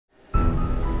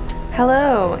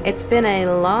Hello, it's been a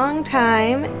long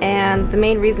time, and the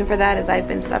main reason for that is I've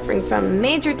been suffering from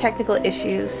major technical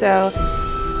issues. So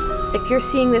if you're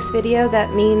seeing this video,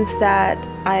 that means that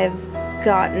I've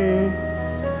gotten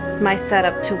my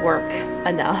setup to work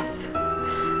enough.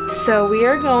 So we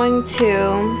are going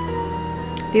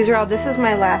to, this is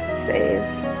my last save,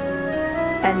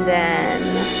 and then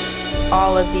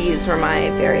all of these were my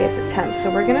various attempts. So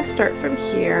we're gonna start from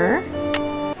here.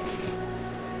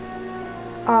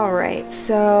 Alright,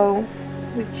 so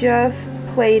we just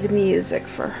played music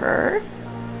for her.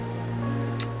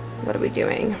 What are we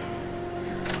doing?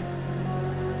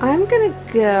 I'm gonna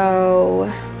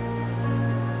go...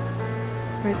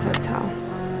 Where's the hotel?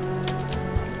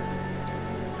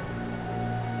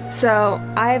 So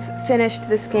I've finished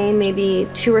this game maybe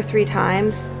 2 or 3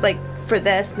 times, like for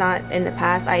this, not in the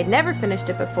past. I had never finished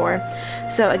it before.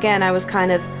 So again, I was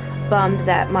kind of bummed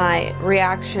that my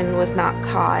reaction was not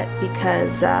caught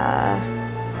because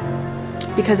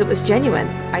it was genuine.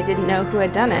 I didn't know who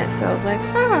had done it, so I was like,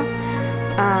 ah.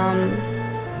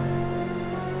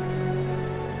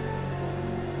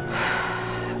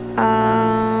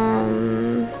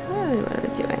 What are we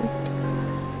doing?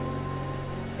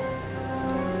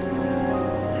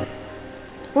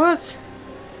 What?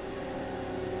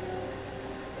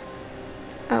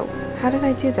 Oh, how did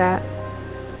I do that?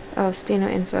 Oh, Steno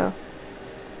info.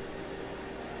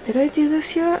 Did I do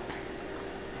this yet?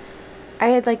 I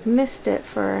had like missed it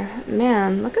for...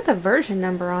 Man, look at the version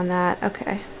number on that.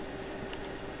 Okay.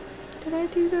 Did I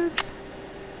do this?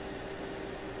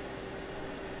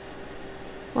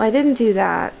 Well, I didn't do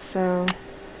that, so...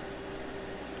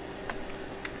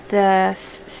 The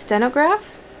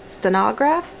stenograph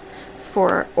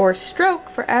for, or stroke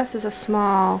for S is a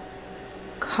small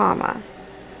comma.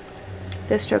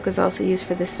 This stroke is also used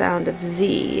for the sound of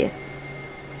Z.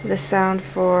 The sound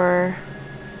for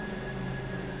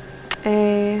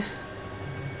A.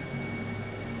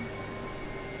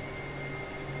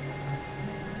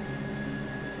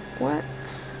 What?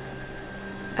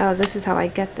 Oh, this is how I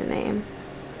get the name.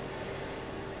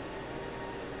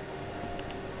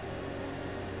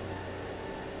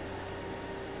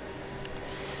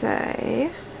 Say.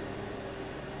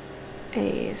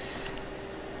 Ace.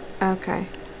 Okay.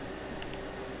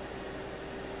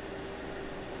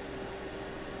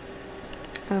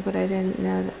 Oh, but I didn't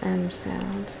know the M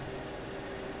sound.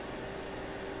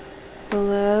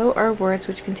 Below are words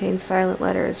which contain silent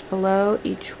letters. Below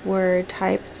each word,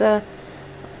 type the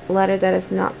letter that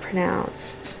is not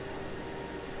pronounced.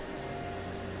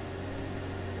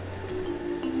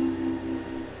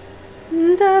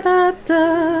 Da da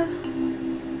da,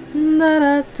 da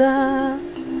da da,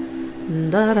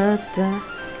 da da da.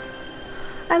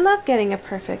 I love getting a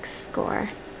perfect score.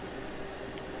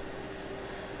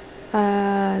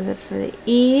 For the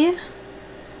E.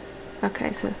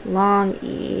 Okay, so long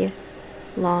E,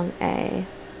 long A,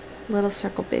 little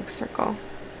circle, big circle.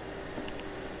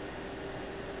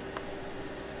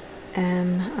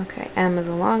 M, okay, M is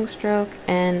a long stroke,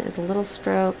 N is a little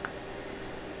stroke,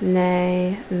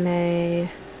 nay,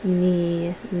 may,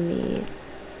 knee, me.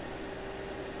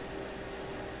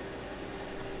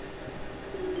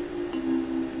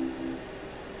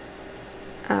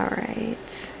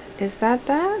 Alright, is that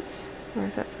that? Or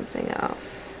is that something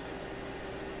else?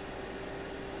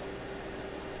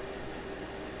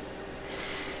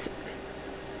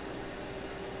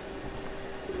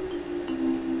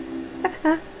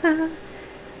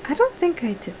 I don't think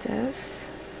I did this.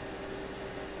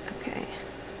 Okay.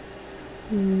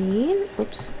 Mean.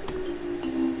 Oops.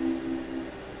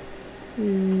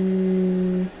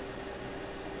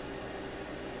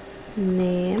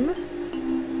 Name.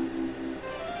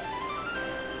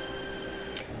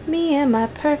 Me and my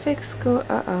perfect score.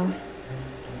 Uh-oh.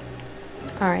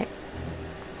 Alright.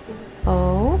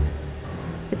 O.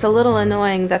 It's a little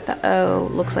annoying that the O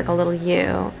looks like a little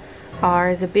U. R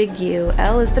is a big U.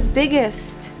 L is the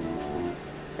biggest.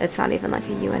 It's not even like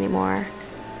a U anymore.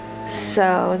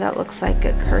 So that looks like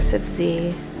a cursive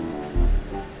Z.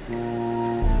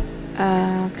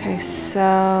 Okay,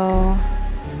 so...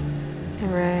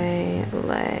 Ray,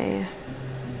 lay.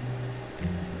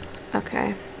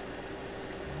 Okay.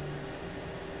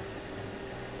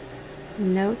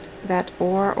 Note that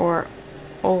or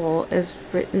ol is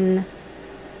written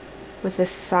with a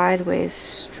sideways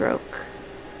stroke.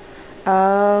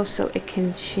 Oh, so it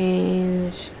can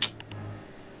change.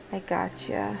 I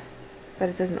gotcha. But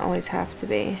it doesn't always have to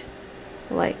be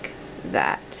like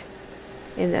that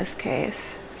in this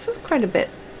case. This is quite a bit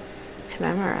to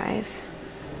memorize.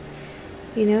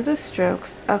 You know the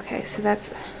strokes. Okay, so that's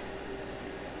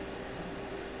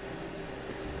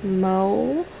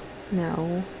mo.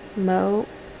 No. Mo.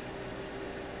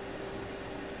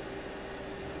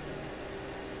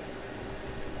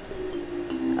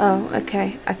 Oh,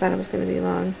 okay. I thought it was going to be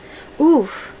long.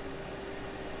 Oof.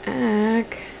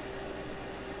 Ugh.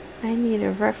 I need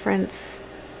a reference.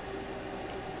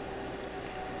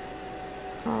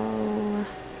 Oh.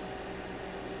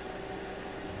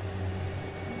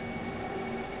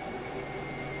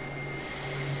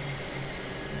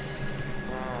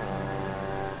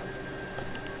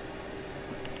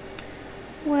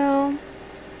 Well,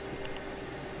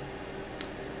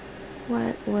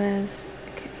 what was,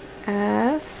 okay,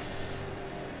 S.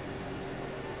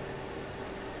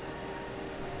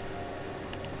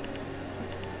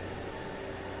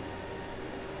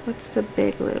 What's the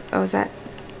big loop? Oh, is that,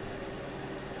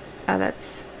 oh,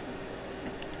 that's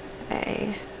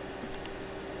A.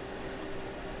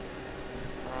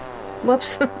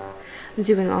 Whoops. I'm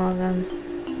doing all of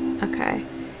them. Okay.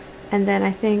 And then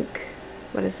I think,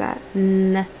 what is that?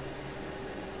 N.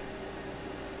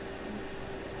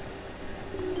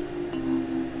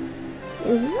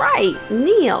 Right,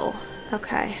 Neil.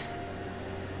 Okay.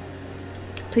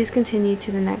 Please continue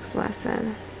to the next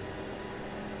lesson.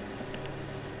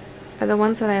 Are the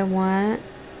ones that I want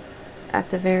at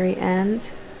the very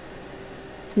end?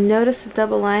 Notice the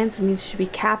double lines means it should be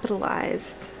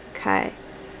capitalized. Okay.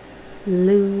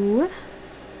 Lou.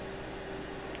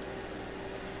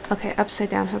 Okay, upside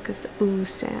down hook is the ooh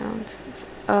sound. It's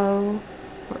O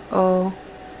or O,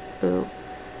 ooh.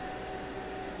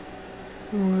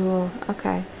 Rule.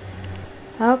 Okay.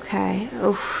 Okay.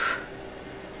 Oof.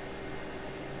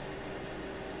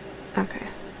 Okay.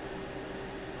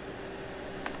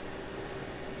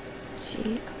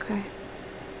 G. Okay.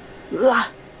 Ugh.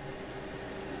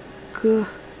 G.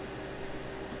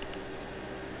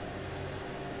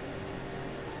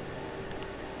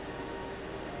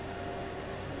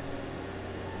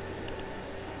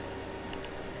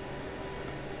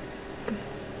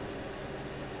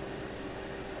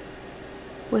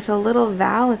 With a little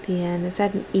vowel at the end. Is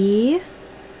that an E?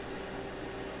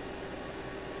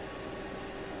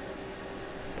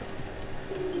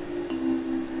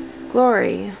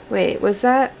 Glory. Wait, was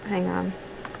that? Hang on.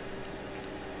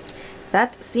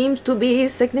 That seems to be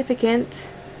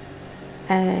significant.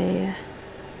 A.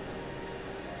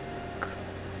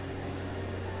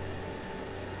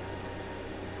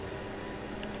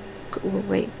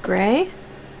 Wait, gray?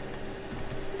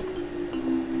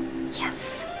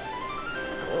 Yes.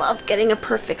 Love getting a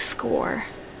perfect score.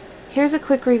 Here's a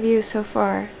quick review so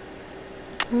far.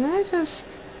 And I just...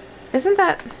 Isn't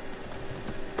that...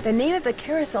 The name of the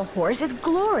carousel horse is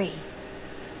Glory.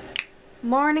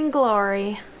 Morning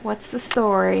Glory. What's the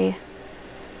story?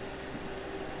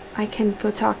 I can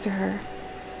go talk to her.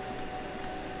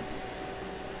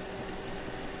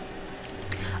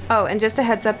 Oh, and just a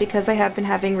heads up, because I have been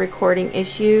having recording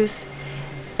issues,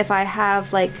 if I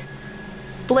have like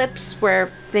blips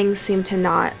where things seem to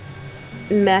not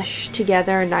mesh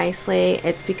together nicely,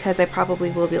 it's because I probably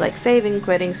will be like saving,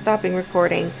 quitting, stopping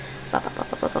recording, blah, blah, blah,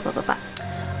 blah, blah, blah, blah, blah.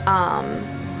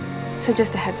 So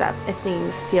just a heads up if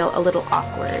things feel a little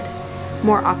awkward,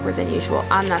 more awkward than usual.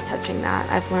 I'm not touching that.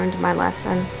 I've learned my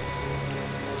lesson.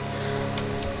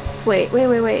 Wait.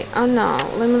 Oh no,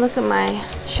 let me look at my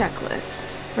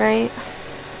checklist, right?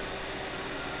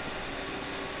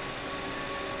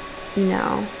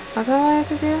 No. That's all I have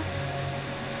to do?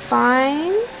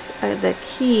 Find the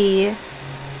key.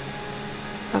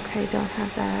 Okay, don't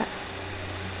have that.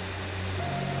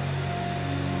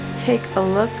 Take a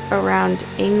look around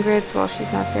Ingrid's while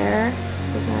she's not there.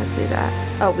 We're gonna do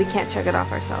that. Oh, we can't check it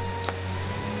off ourselves.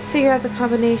 Figure out the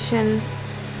combination.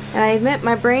 And I admit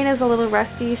my brain is a little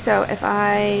rusty, so if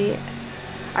I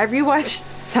rewatched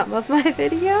some of my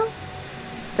video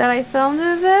that I filmed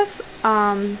of this,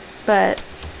 but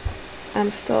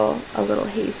I'm still a little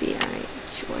hazy. Alright,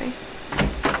 Joy.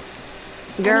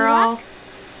 Girl.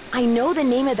 I know the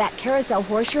name of that carousel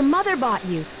horse your mother bought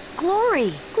you.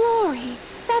 Glory. Glory.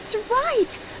 That's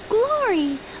right.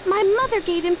 Glory. My mother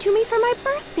gave him to me for my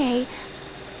birthday.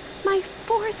 My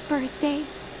 4th birthday.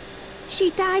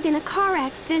 She died in a car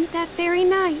accident that very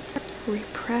night.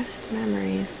 Repressed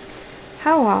memories.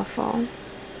 How awful.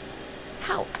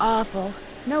 How awful.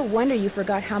 No wonder you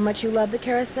forgot how much you loved the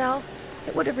carousel.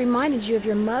 It would have reminded you of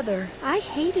your mother. I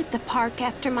hated the park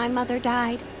after my mother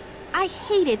died. I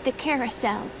hated the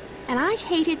carousel. And I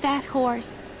hated that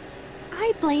horse.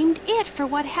 I blamed it for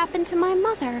what happened to my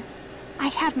mother. I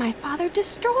had my father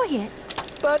destroy it.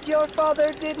 But your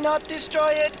father did not destroy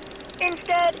it.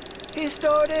 Instead, he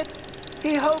stored it.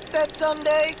 He hoped that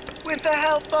someday, with the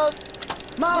help of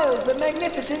Miles, the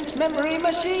magnificent memory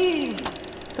machine,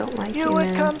 Don't like you you,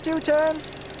 would man. come to terms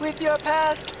with your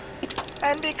past.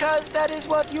 And because that is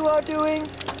what you are doing,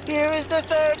 here is the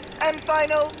third and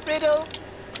final riddle.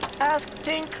 Ask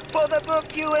Tink for the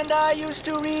book you and I used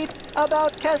to read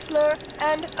about Kessler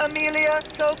and Amelia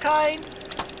So Kind.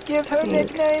 Give her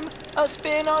nickname a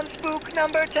spin on spook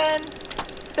number 10.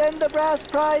 Then the brass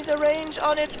prize arrange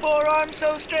on its forearm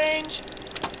so strange.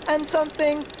 And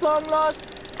something long lost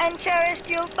and cherished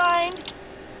you'll find.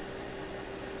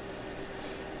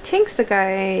 Tink's the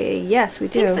guy. Yes, we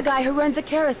do. Tink's the guy who runs the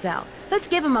carousel. Let's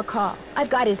give him a call.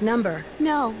 I've got his number.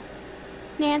 No.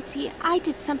 Nancy, I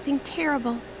did something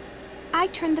terrible. I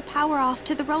turned the power off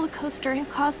to the roller coaster and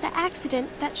caused the accident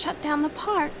that shut down the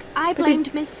park. I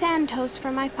blamed Miss Santos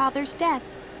for my father's death,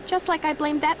 just like I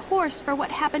blamed that horse for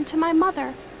what happened to my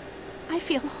mother. I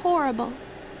feel horrible.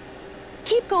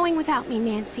 Keep going without me,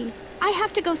 Nancy. I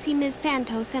have to go see Ms.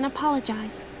 Santos and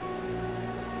apologize.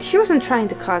 She wasn't trying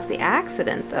to cause the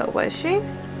accident, though, was she?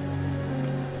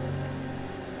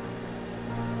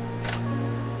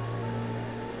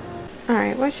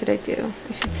 Alright, what should I do?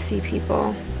 I should see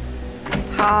people.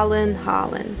 Holland.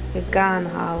 You're gone,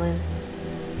 Holland.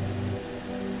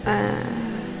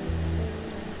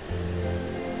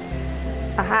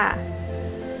 Aha.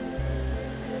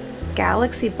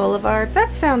 Galaxy Boulevard?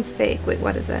 That sounds fake. Wait,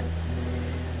 what is it?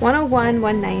 101,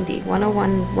 190.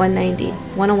 101, 190.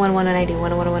 101, 190.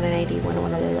 101, 190.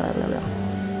 101, blah, blah, blah.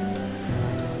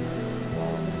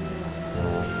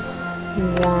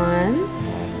 1.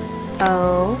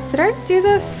 Oh. Did I already do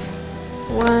this?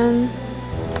 1.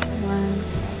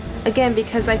 Again,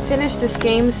 because I finished this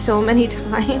game so many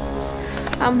times,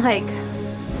 I'm like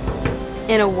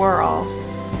in a whirl.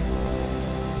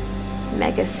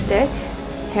 Mega stick,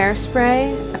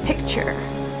 hairspray, a picture,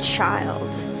 child.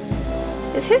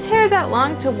 Is his hair that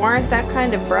long to warrant that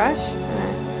kind of brush?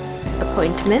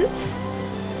 Appointments?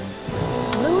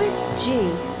 Louis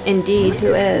G. Indeed,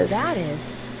 who is? That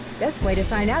is. Best way to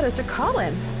find out is to call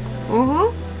him.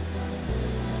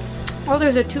 Well,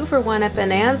 there's a 2-for-1 at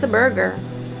Bonanza Burger.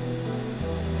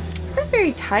 He's not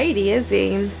very tidy, is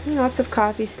he? Lots of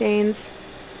coffee stains.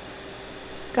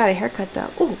 Got a haircut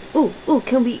though. Ooh,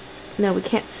 can we... No, we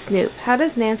can't snoop. How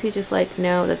does Nancy just like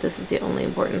know that this is the only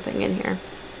important thing in here?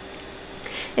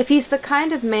 If he's the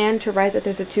kind of man to write that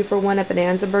there's a 2-for-1 at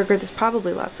Bonanza Burger, there's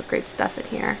probably lots of great stuff in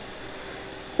here.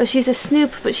 But she's a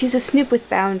snoop with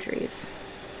boundaries.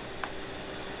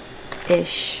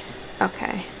 Ish.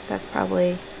 Okay, that's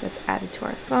added to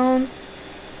our phone.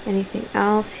 Anything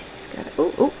else? He's got a...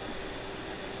 Ooh.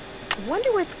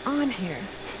 Wonder what's on here.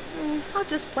 I'll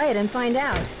just play it and find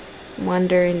out.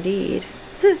 Wonder indeed.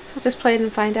 I'll just play it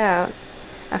and find out.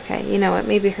 Okay, you know what?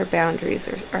 Maybe her boundaries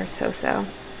are so-so.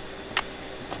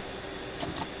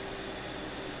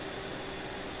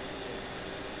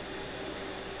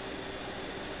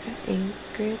 Is that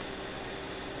Ingrid?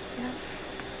 Yes.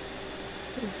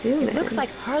 Zoom in. It looks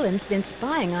like Harlan's been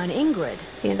spying on Ingrid.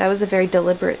 Yeah, that was a very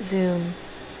deliberate zoom.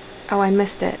 Oh, I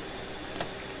missed it.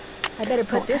 I better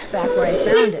put this back where I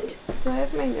found it. Do I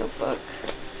have my notebook?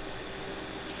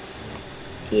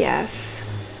 Yes.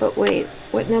 But wait,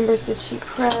 what numbers did she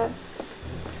press?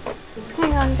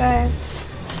 Hang on, guys.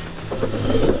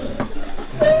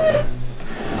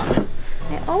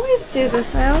 I always do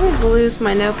this. I always lose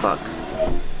my notebook.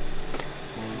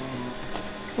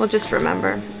 We'll just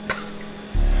remember.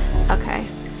 Okay.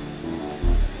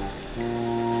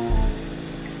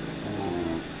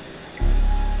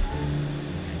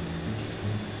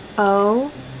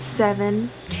 Oh,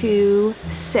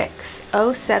 0726.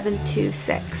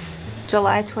 0726.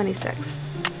 July 26th.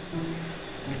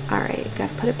 Alright,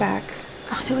 gotta put it back.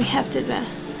 Oh, do we have to...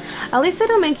 At least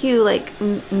it'll make you, like,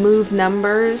 move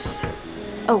numbers.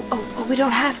 Oh, we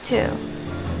don't have to.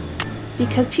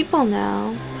 Because people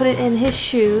know. Put it in his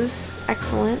shoes.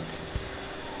 Excellent.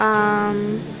 My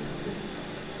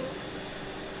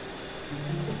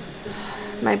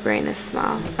brain is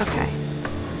small. Okay.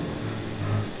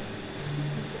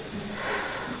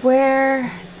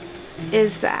 Where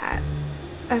is that?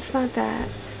 That's not that.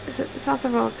 Is it? It's not the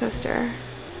roller coaster.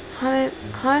 Haunted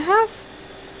house?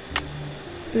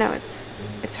 No, it's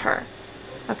her.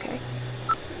 Okay.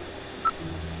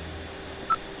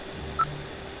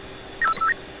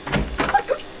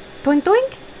 Doink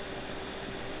doink.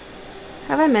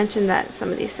 Have I mentioned that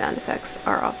some of these sound effects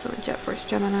are also in Jet Force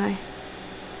Gemini?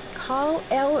 Call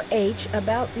LH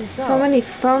about results. So many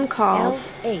phone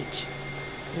calls. LH.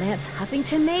 Lance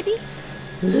Huffington, maybe?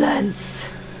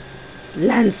 Lance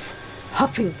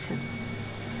Huffington.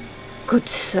 Good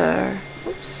sir.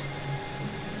 Oops.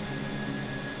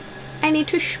 I need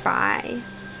to spy.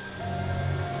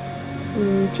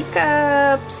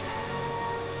 Teacups.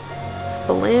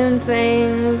 Balloon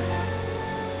things.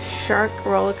 Shark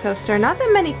roller coaster. Not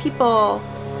that many people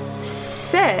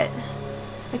sit.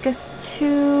 I guess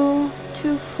two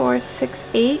 2, 4, 6,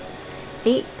 8.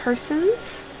 8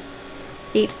 persons.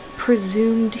 8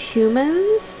 presumed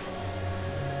humans.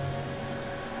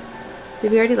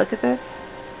 Did we already look at this?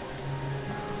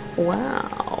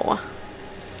 Wow.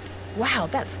 Wow,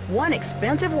 that's one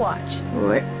expensive watch.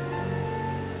 What?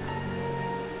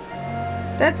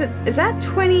 Is that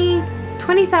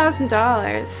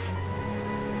 $20,000?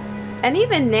 And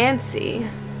even Nancy,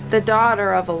 the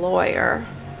daughter of a lawyer,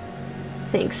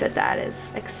 thinks that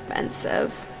is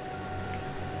expensive.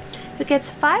 Who gets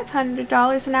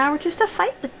 $500 an hour just to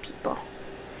fight with people?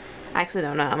 I actually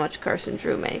don't know how much Carson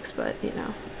Drew makes, but you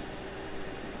know.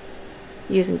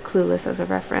 Using Clueless as a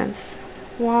reference.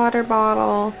 Water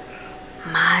bottle.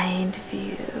 Mind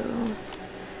view.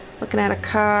 Looking at a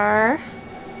car.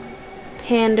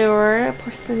 Pandora,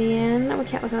 porcelain. We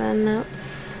can't look at the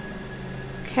notes.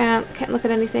 Can't look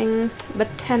at anything.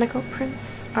 Botanical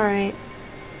prints. Alright.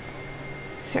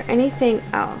 Is there anything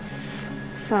else?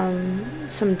 Some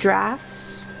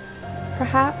drafts,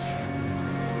 perhaps?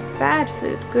 Bad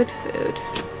food, good food.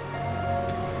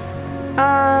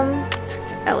 Talk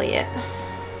to Elliot.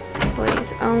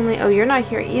 Employees only. Oh, you're not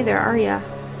here either, are ya?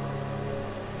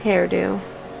 Hairdo.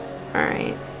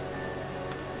 Alright.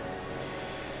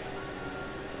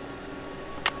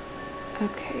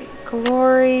 Okay,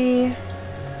 Glory.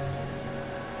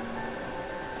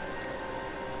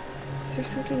 Is there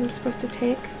something I'm supposed to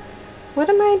take? What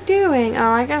am I doing?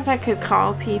 Oh, I guess I could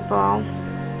call people.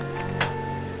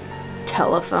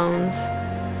 Telephones.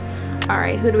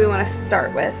 Alright, who do we want to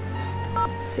start with?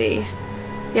 Let's see.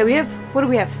 Yeah, we have, what do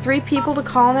we have? 3 people to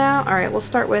call now? Alright, we'll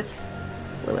start with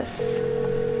Lewis.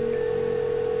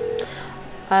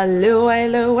 Hello.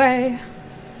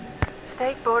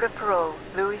 State Board of Parole,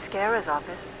 Louis Scarra's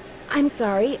office. I'm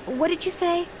sorry, what did you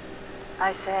say?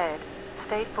 I said,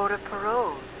 State Board of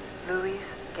Parole, Louis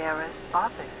Scarra's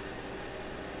office.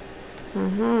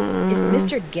 Is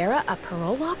Mr. Guerra a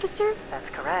parole officer? That's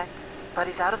correct. But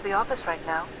he's out of the office right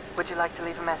now. Would you like to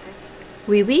leave a message?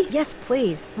 Oui. Yes,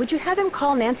 please. Would you have him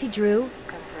call Nancy Drew?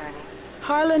 Concerning?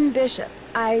 Harlan Bishop.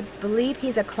 I believe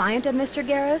he's a client of Mr.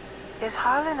 Guerra's. Is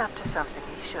Harlan up to something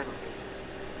he shouldn't be?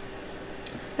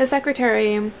 The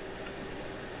secretary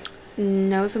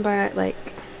knows him by,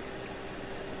 like,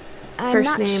 I'm first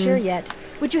not name. sure yet.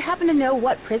 Would you happen to know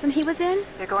what prison he was in?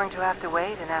 You're going to have to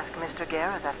wait and ask Mr.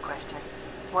 Guerra that question.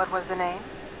 What was the name?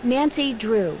 Nancy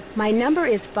Drew. My number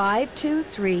is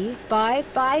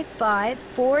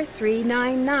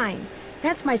 523-555-4399.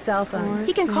 That's my cell phone.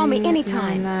 He can call me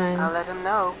anytime. I'll let him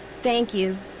know. Thank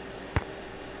you.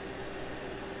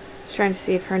 Just trying to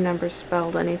see if her number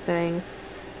spelled anything.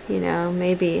 You know,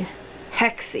 maybe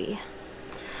Hexy.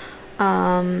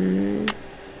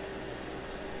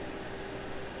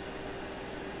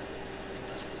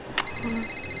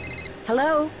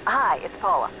 Hello? Hi, it's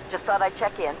Paula. Just thought I'd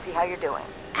check in, see how you're doing.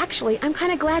 Actually, I'm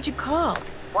kind of glad you called.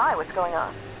 Why? What's going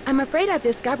on? I'm afraid I've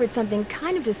discovered something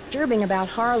kind of disturbing about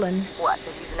Harlan. What,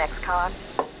 that he's an ex-con?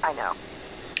 I know.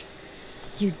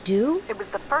 You do? It was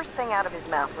the first thing out of his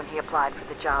mouth when he applied for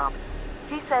the job.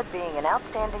 He said being an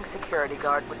outstanding security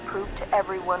guard would prove to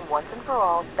everyone once and for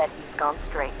all that he's gone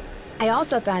straight. I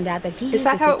also found out that he Is used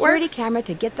that a how it security works? camera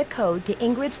to get the code to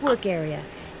Ingrid's work area.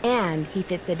 And he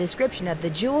fits the description of the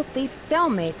jewel thief's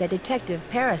cellmate that Detective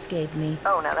Paris gave me.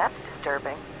 Oh, now that's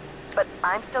disturbing. But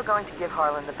I'm still going to give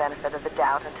Harlan the benefit of the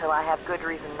doubt until I have good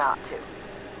reason not to.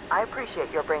 I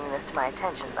appreciate your bringing this to my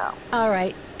attention, though. All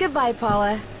right. Goodbye,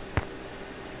 Paula.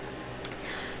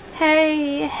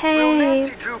 Hey. Will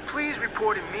Nancy Drew please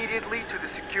report immediately to the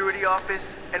security office?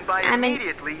 And by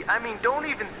immediately, I mean don't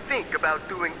even think about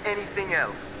doing anything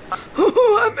else.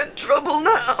 I'm in trouble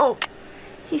now.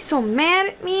 He's so mad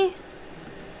at me.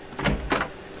 Am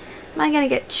I gonna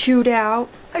get chewed out?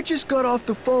 I just got off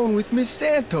the phone with Miss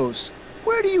Santos.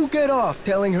 Where do you get off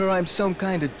telling her I'm some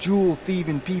kind of jewel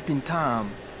thieving peeping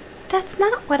Tom? That's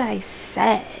not what I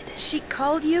said. She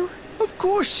called you? Of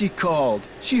course she called.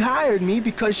 She hired me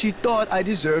because she thought I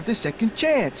deserved a second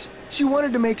chance. She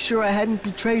wanted to make sure I hadn't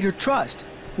betrayed her trust,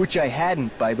 which I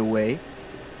hadn't, by the way.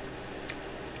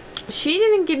 She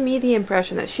didn't give me the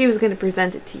impression that she was going to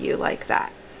present it to you like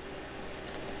that.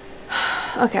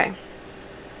 Okay.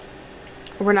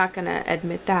 We're not going to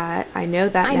admit that. I know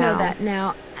that now. I know that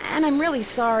now, and I'm really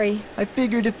sorry. I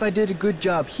figured if I did a good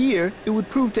job here, it would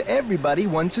prove to everybody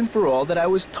once and for all that I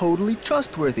was totally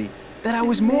trustworthy. That I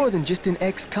was more than just an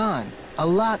ex-con. A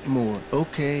lot more.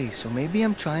 Okay, so maybe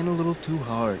I'm trying a little too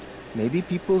hard. Maybe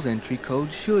people's entry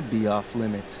codes should be off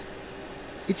limits.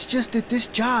 It's just that this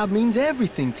job means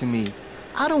everything to me.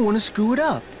 I don't want to screw it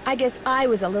up. I guess I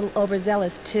was a little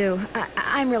overzealous, too.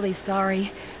 I'm really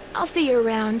sorry. I'll see you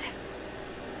around.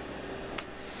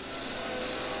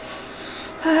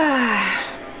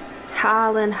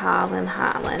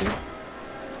 Holland.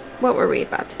 What were we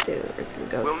about to do? We're gonna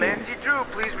go Will here. Nancy Drew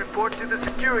please report to the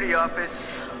security office?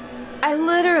 I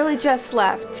literally just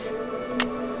left.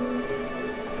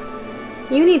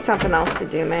 You need something else to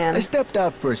do, man. I stepped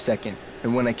out for a second,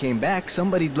 and when I came back,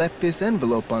 somebody'd left this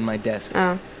envelope on my desk.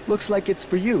 Oh. Looks like it's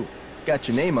for you. Got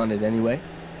your name on it anyway.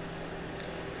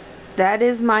 That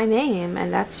is my name,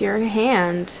 and that's your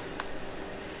hand.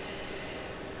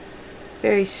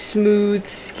 Very smooth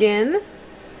skin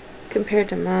compared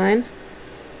to mine.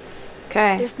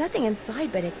 Okay. There's nothing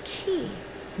inside but a key.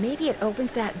 Maybe it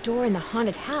opens that door in the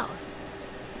haunted house.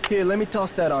 Here, let me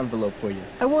toss that envelope for you.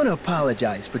 I want to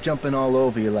apologize for jumping all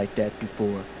over you like that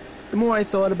before. The more I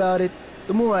thought about it,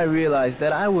 the more I realized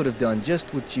that I would have done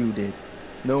just what you did.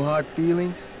 No hard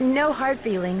feelings? No hard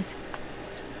feelings.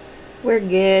 We're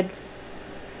good.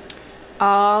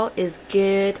 All is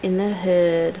good in the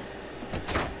hood.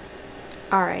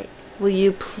 Alright. Will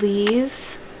you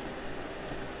please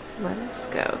let us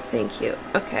go? Thank you.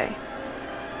 Okay.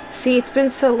 See, it's been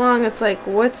so long, it's like,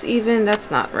 what's even... That's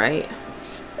not right.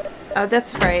 Oh,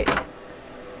 that's right.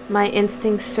 My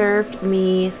instinct served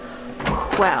me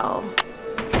well.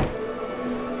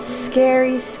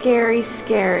 Scary, scary,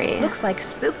 scary. Looks like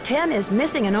Spook 10 is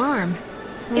missing an arm.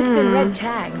 It's been red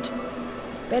tagged.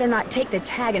 Better not take the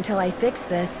tag until I fix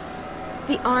this.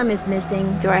 The arm is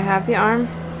missing. Do I have the arm?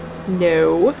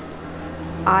 No.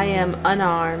 I am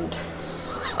unarmed.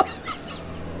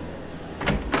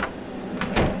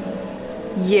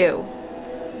 You.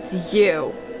 It's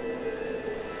you.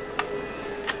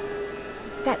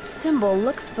 That symbol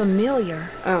looks familiar.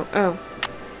 Oh.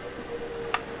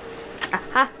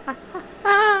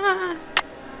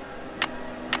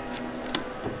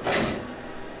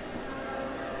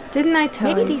 Didn't I tell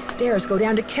you? Maybe these stairs go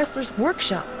down to Kessler's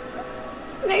workshop.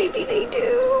 Maybe they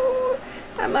do.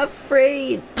 I'm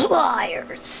afraid.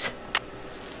 Pliers.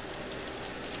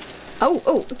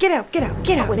 Oh, get out,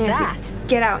 What was Nancy. that?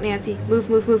 Get out, Nancy. Move.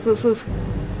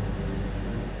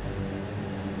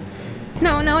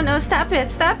 No, stop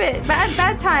it.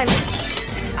 Bad time.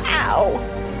 Ow.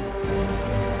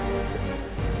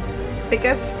 I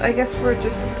guess we're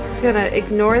just gonna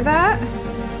ignore that.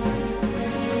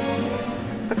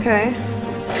 Okay.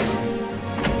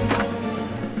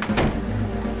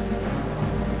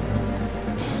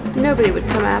 Nobody would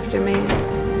come after me.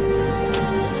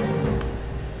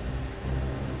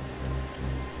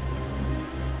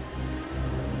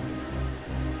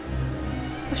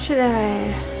 What should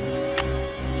I...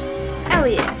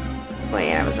 Elliot!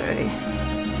 Wait, I was already...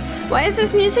 Why is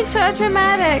this music so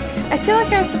dramatic? I feel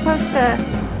like I was supposed to...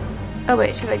 Oh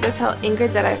wait, should I go tell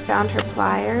Ingrid that I found her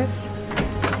pliers?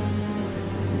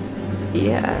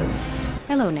 Yes.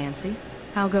 Hello, Nancy.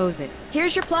 How goes it?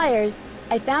 Here's your pliers.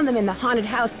 I found them in the haunted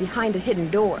house behind a hidden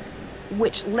door,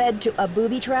 which led to a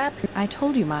booby trap. I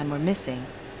told you mine were missing.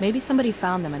 Maybe somebody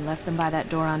found them and left them by that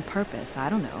door on purpose. I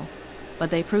don't know. But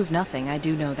they prove nothing, I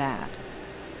do know that.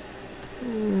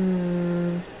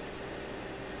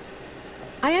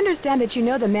 I understand that you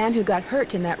know the man who got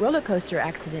hurt in that roller coaster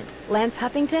accident, Lance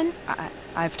Huffington?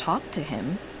 I've talked to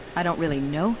him. I don't really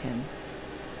know him.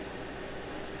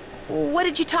 What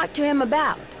did you talk to him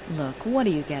about? Look, what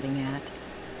are you getting at?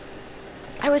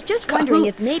 I was just wondering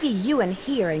if Cahoots. maybe you and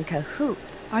he are in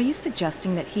cahoots. Are you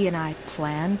suggesting that he and I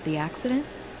planned the accident?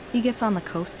 He gets on the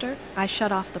coaster, I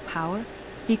shut off the power,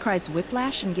 he cries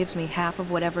whiplash and gives me half of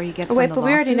whatever he gets from the lawsuit? But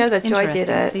we already know that Joy did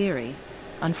Interesting it. theory.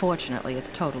 Unfortunately,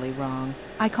 it's totally wrong.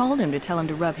 I called him to tell him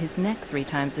to rub his neck 3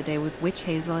 times a day with witch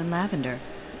hazel and lavender.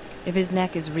 If his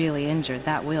neck is really injured,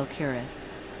 that will cure it.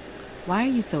 Why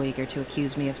are you so eager to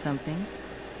accuse me of something?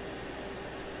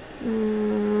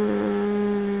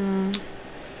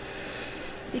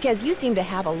 Because you seem to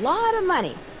have a lot of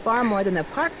money, far more than the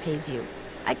park pays you.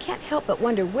 I can't help but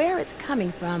wonder where it's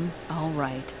coming from. All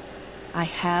right. I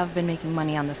have been making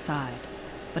money on the side,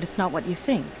 but it's not what you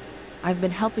think. I've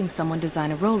been helping someone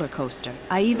design a roller coaster.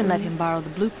 I even let him borrow the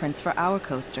blueprints for our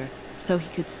coaster, so he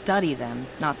could study them,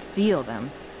 not steal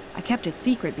them. I kept it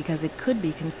secret because it could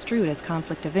be construed as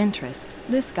conflict of interest.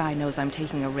 This guy knows I'm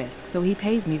taking a risk, so he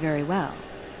pays me very well.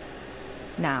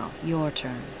 Now, your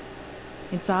turn.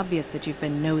 It's obvious that you've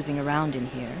been nosing around in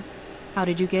here. How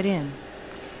did you get in?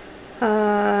 What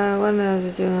I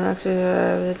was doing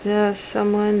actually,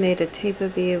 someone made a tape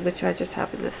of me, which I just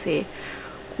happened to see.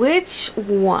 Which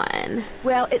one?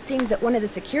 Well, it seems that one of the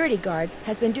security guards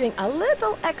has been doing a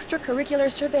little extracurricular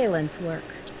surveillance work.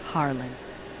 Harlan.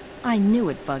 I knew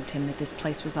it bugged him that this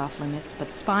place was off limits,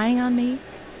 but spying on me?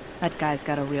 That guy's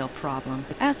got a real problem.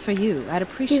 As for you, I'd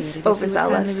appreciate it if you would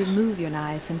overzealous. kindly remove your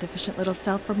niacin deficient little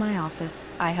self from my office.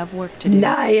 I have work to do.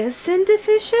 Niacin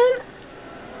deficient?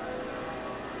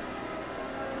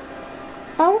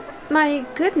 Oh my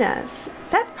goodness.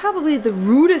 That's probably the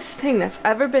rudest thing that's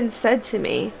ever been said to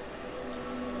me.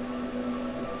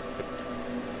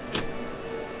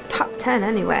 Top 10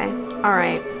 anyway.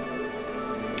 Alright.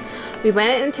 We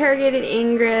went and interrogated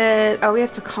Ingrid. Oh, we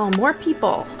have to call more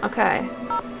people. Okay.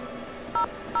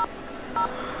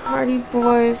 Hardy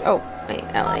Boys. Oh, wait,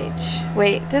 LH.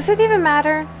 Wait, does it even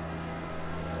matter?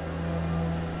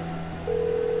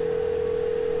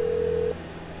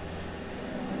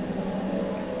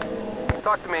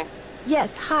 Talk to me.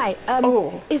 Yes, hi.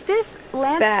 Oh. Is this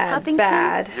Lance Bad, Huffington?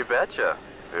 bad. You betcha.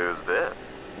 Who's this?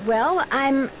 Well,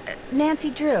 I'm Nancy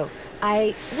Drew.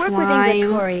 I work with Slime.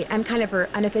 Ingrid Corey. I'm kind of her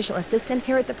unofficial assistant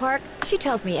here at the park. She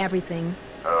tells me everything.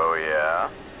 Oh, yeah?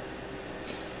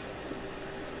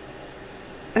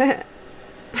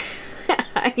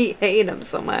 I hate him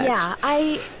so much. Yeah,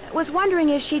 I was wondering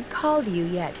if she'd called you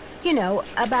yet. You know,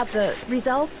 about the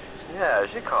results. Yeah,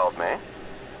 she called me.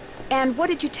 And what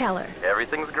did you tell her?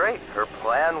 Everything's great. Her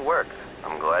plan worked.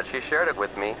 I'm glad she shared it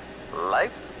with me.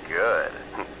 Life's good.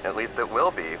 At least it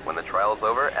will be when the trial's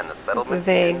over and the settlement's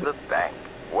vague. in the bank.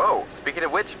 Whoa, speaking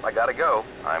of which, I gotta go.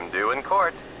 I'm due in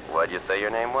court. What'd you say your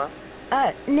name was?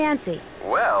 Nancy.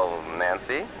 Well,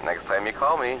 Nancy, next time you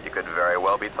call me, you could very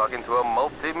well be talking to a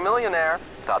multi-millionaire.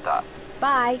 Ta-ta.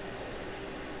 Bye.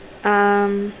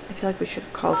 I feel like we should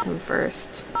have called him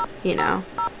first. You know,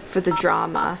 for the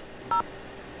drama.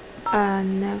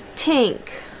 No. Tink.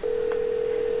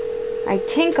 I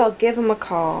think I'll give him a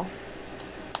call.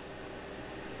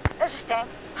 This is Tink.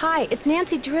 Hi, it's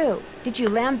Nancy Drew. Did you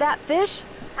land that fish?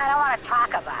 I don't want to talk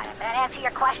about it. That answer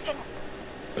your question?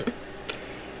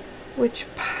 Which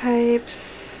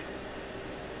pipes?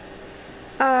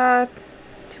 Do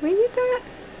we need that?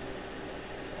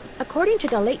 According to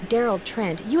the late Daryl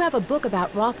Trent, you have a book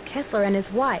about Rolf Kessler and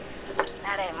his wife.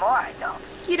 Not anymore, I don't.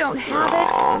 You don't have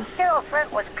it? Aw. Daryl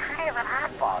Trent was kind of an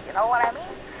oddball, you know what I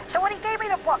mean? So when he gave me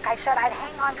the book, I said I'd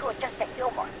hang on to it just to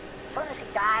humor. As soon as he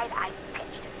died, I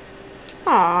pitched it.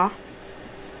 Aw.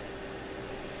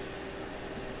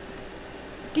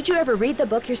 Did you ever read the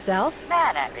book yourself?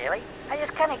 Nah, not really. I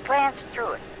just kind of glanced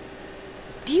through it.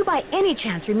 Do you by any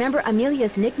chance remember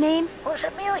Amelia's nickname? Who's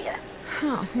Amelia?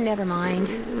 Oh, never mind.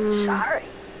 Sorry.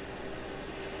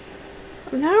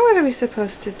 Now what are we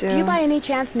supposed to do? Do you by any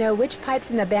chance know which pipes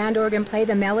in the band organ play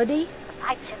the melody? The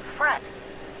pipes in front.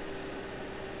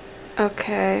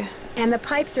 Okay. And the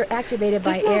pipes are activated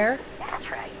by Didn't I- air? That's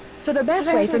right. So the best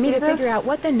Did I way ever for me do to figure this? out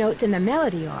what the notes in the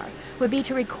melody are would be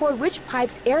to record which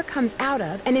pipes air comes out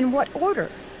of and in what order.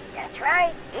 That's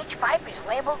right. Each pipe is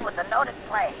labeled with the note it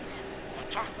plays. You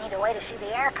just need a way to see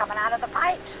the air coming out of the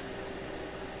pipes.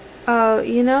 Oh,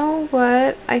 you know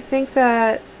what? I think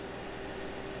that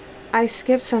I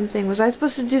skipped something. Was I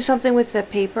supposed to do something with the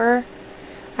paper?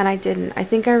 And I didn't. I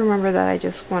think I remember that I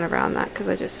just went around that because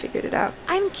I just figured it out.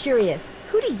 I'm curious,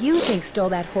 who do you think stole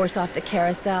that horse off the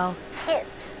carousel? Kids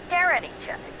staring at each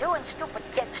other, doing stupid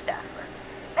kid stuff. Or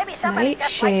maybe somebody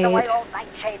just liked the way Nightshade. old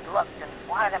Nightshade looked and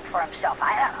wanted him for himself.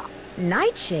 I don't know.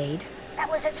 Nightshade? That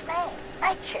was its name,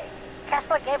 Nightshade.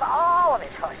 Kessler gave all of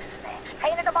his horses names,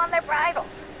 painted them on their bridles.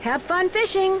 Have fun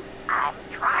fishing. I'm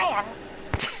trying.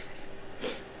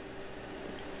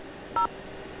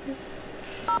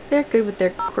 They're good with their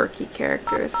quirky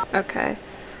characters. Okay.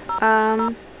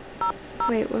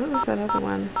 Wait, what was that other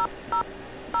one?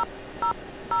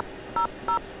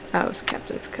 Oh, it was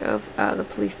Captain's Cove.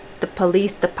 The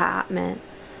police department.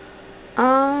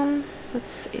 Let's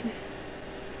see.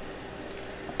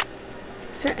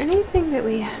 Is there anything that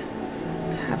we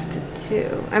have to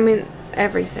do? I mean,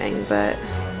 everything, but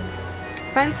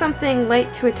find something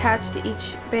light to attach to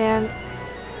each band.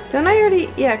 Don't I already?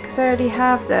 Yeah, because I already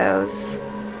have those.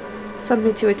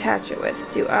 Something to attach it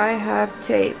with. Do I have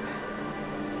tape?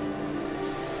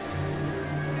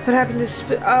 What happened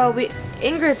to oh,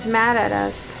 Ingrid's mad at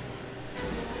us.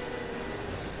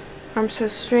 I'm so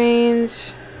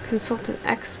strange. Consult an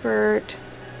expert.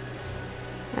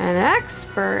 An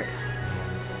expert?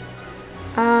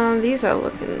 These are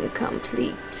looking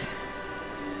complete.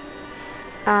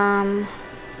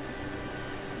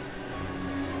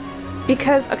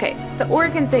 Because, okay, the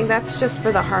organ thing, that's just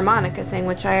for the harmonica thing,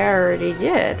 which I already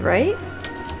did, right?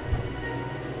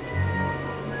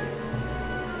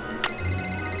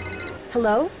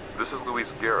 Hello? This is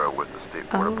Luis Guerra with the State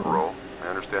Board of Oh. Parole. I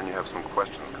understand you have some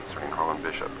questions concerning Harlan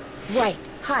Bishop. Right.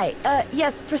 Hi.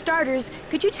 Yes, for starters,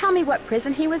 could you tell me what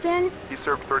prison he was in? He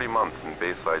served 30 months in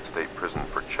Bayside State Prison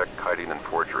for check kiting and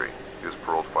forgery. He was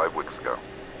paroled 5 weeks ago.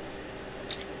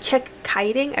 Check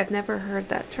kiting? I've never heard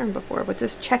that term before. What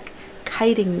does check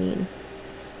kiting mean?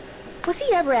 Was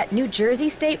he ever at New Jersey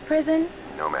State Prison?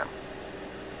 No, ma'am.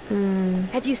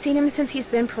 Have you seen him since he's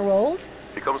been paroled?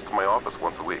 He comes to my office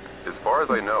once a week. As far as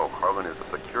I know, Harlan is a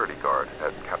security guard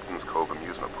at Captain's Cove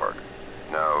Amusement Park.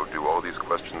 Now, do all these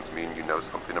questions mean you know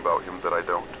something about him that I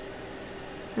don't?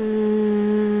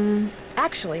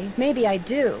 Actually, maybe I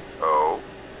do. Oh,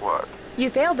 what? You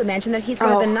failed to mention that he's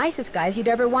one of the nicest guys you'd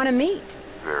ever want to meet.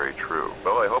 Very true.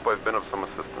 Well, I hope I've been of some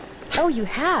assistance. Oh, you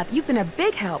have. You've been a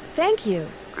big help. Thank you.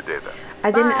 Good day, then.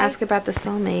 I didn't Bye. ask about the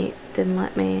cellmate. Didn't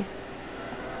let me.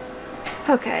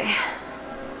 Okay.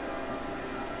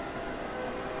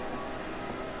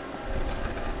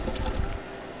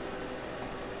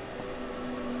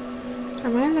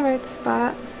 Am I in the right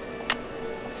spot?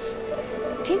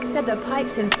 Tink said the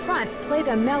pipes in front play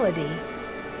the melody.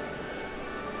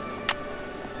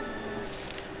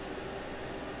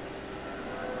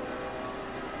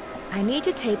 I need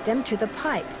to tape them to the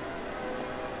pipes.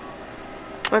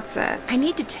 What's that? I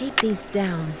need to tape these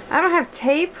down. I don't have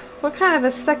tape? What kind of a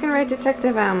second-rate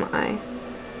detective am I?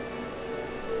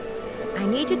 I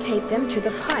need to tape them to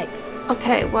the pipes.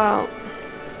 Okay, well...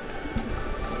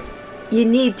 You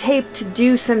need tape to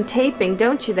do some taping,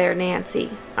 don't you there, Nancy?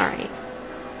 Alright.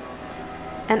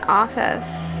 An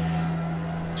office.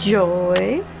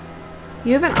 Joy?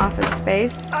 You have an office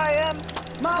space. I am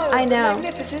Miles, I know. the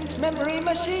magnificent memory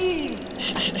machine.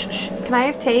 Shh, shh, shh, shh. Can I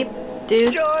have tape,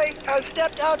 dude? Joy has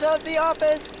stepped out of the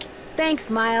office. Thanks,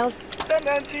 Miles. The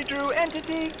Nancy Drew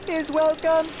entity is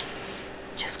welcome.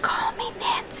 Just call me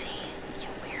Nancy, you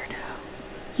weirdo.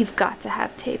 You've got to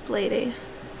have tape, lady.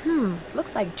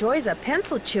 Looks like Joy's a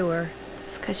pencil chewer.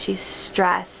 It's because she's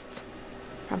stressed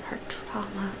from her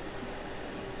trauma.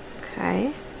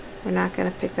 Okay. We're not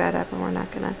going to pick that up, and we're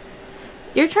not going to...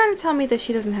 You're trying to tell me that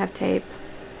she doesn't have tape?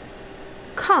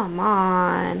 Come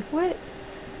on. What?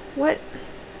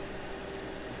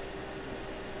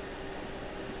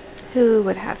 Who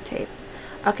would have tape?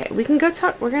 Okay, we can go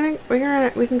talk... We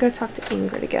can go talk to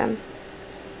Ingrid again.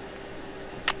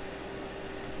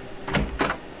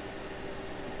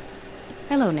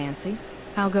 Hello, Nancy.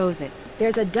 How goes it?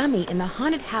 There's a dummy in the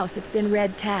haunted house that's been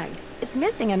red tagged. It's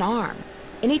missing an arm.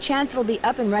 Any chance it'll be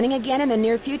up and running again in the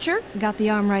near future? Got the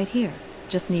arm right here.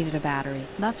 Just needed a battery.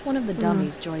 That's one of the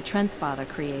dummies Joy Trent's father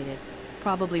created.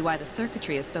 Probably why the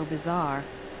circuitry is so bizarre.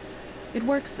 It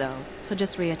works though, so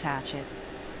just reattach it.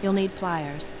 You'll need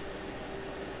pliers.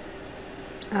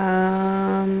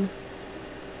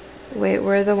 Wait,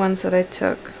 where are the ones that I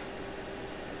took?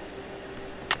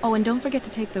 Oh, and don't forget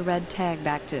to take the red tag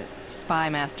back to Spy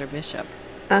Master Bishop.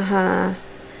 Uh-huh.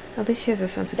 At least she has a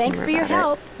sense of humor. Thanks for your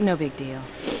help. No big deal.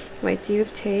 Wait, do you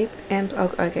have tape? And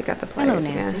oh, okay, got the pliers.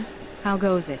 Hello, Nancy. Again. How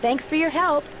goes it? Thanks for your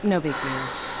help. No big deal.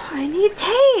 I need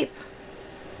tape!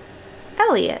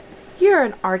 Elliot, you're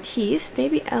an artiste,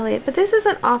 maybe Elliot, but this is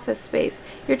an office space.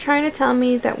 You're trying to tell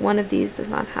me that one of these does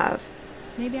not have...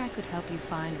 Maybe I could help you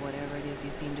find whatever it is you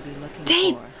seem to be looking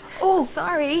tape! for. Oh!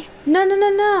 Sorry.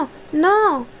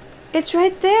 No! It's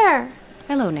right there!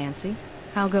 Hello, Nancy.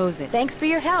 How goes it? Thanks for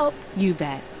your help. You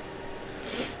bet.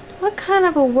 What kind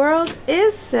of a world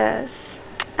is this?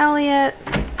 Elliot?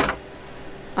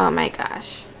 Oh my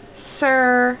gosh.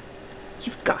 Sir,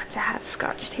 you've got to have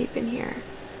scotch tape in here.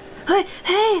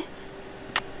 Hey!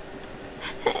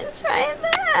 It's right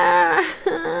there!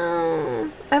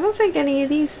 I don't think any of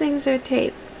these things are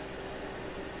tape.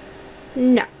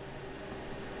 No.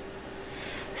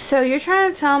 So you're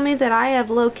trying to tell me that I have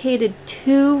located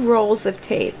 2 rolls of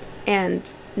tape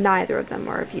and neither of them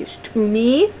are of use to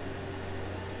me?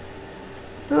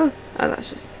 Oh, that's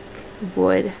just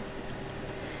wood.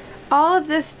 All of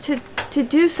this to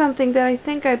do something that I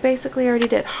think I basically already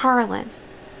did. Harlan.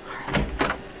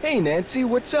 Hey, Nancy,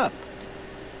 what's up?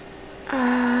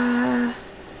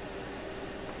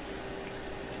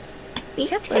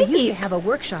 Kessler used to have a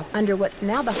workshop under what's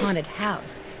now the haunted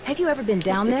house. Had you ever been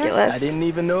down there? I didn't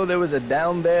even know there was a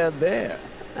down there.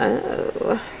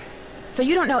 Oh. So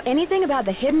you don't know anything about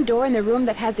the hidden door in the room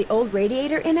that has the old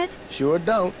radiator in it? Sure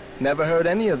don't. Never heard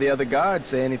any of the other guards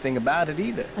say anything about it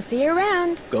either. I'll see you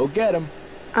around. Go get 'em.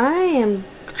 I am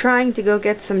trying to go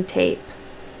get some tape.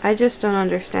 I just don't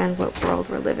understand what world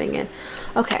we're living in.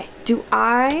 Okay, do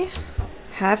I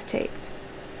have tape?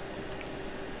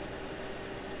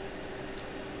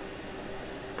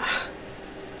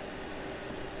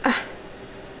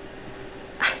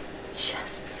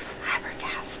 Just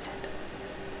flabbergasted.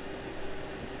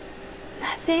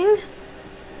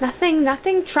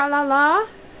 Nothing, tra-la-la?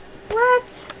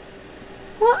 What?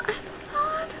 I don't know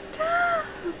what to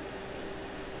do.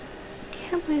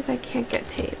 can't believe I can't get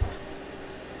tape.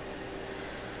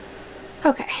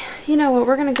 Okay, you know what?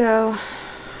 We're gonna go.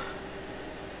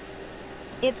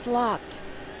 It's locked.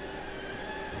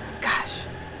 Gosh,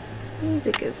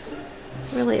 music is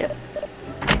really a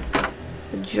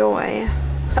joy.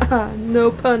 Haha, no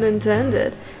pun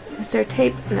intended. Is there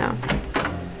tape? No.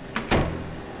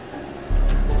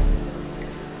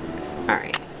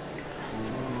 Alright.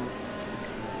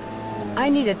 I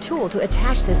need a tool to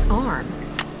attach this arm.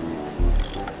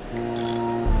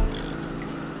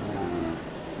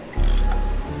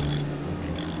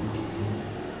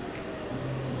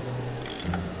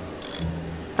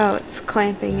 Oh, it's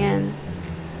clamping in.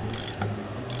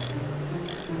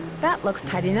 That looks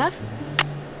tight enough.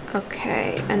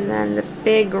 Okay, and then the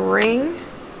big ring.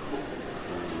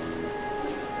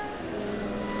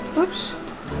 Oops.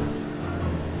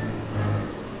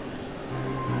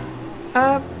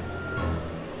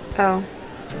 Oh.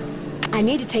 I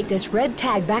need to take this red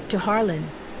tag back to Harlan.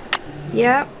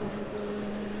 Yep.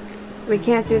 We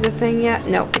can't do the thing yet.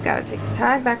 Nope, we gotta take the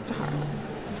tag back to Harlan.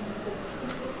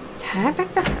 Tag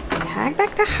back to Harlan. Tag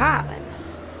back to Harlan.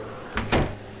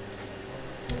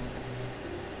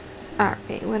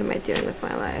 Alright, what am I doing with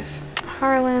my life?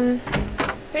 Harlan.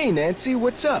 Hey, Nancy,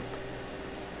 what's up?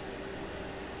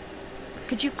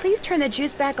 Could you please turn the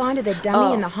juice back on to the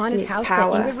dummy in the haunted house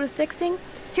power. that Ingrid was fixing?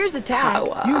 Here's the tag.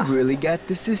 Power. You've really got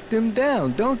the system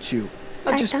down, don't you?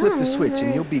 I'll just flip the switch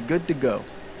and you'll be good to go.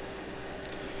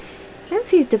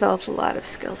 Nancy's developed a lot of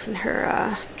skills in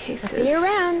her cases. I'll see you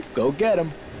around. Go get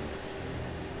 'em.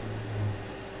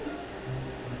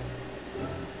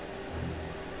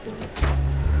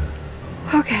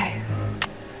 Okay.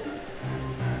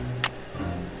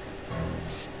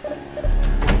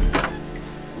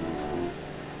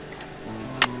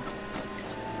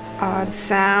 Odd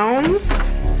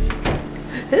sounds.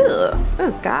 Ew.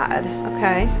 Oh God.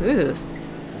 Okay. Ooh.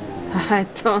 I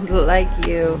don't like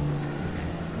you.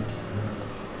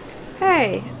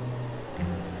 Hey.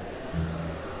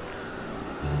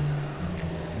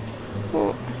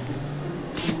 Oh.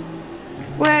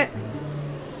 What?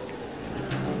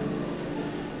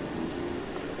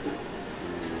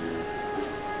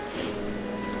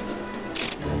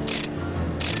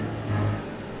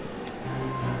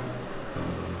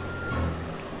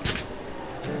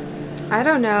 I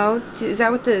don't know. Is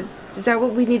that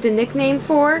what we need the nickname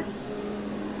for?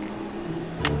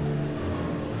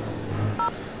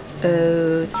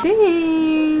 Oh,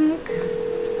 Tink.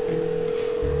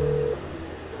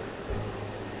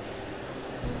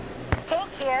 Tink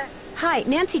here. Hi,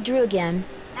 Nancy Drew again.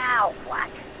 Now what?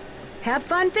 Have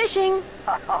fun fishing.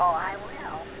 Oh, I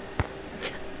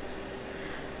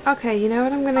will. Okay, you know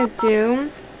what I'm gonna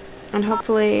do? And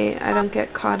hopefully I don't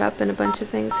get caught up in a bunch of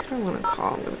things. I don't want to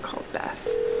call. I'm gonna call Bess.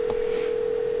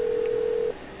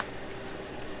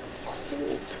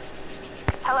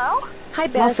 Hello? Hi,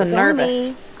 Beth. I'm also it's nervous.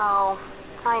 only me. Oh,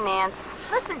 hi, Nance.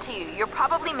 Listen to you. You're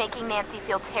probably making Nancy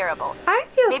feel terrible. I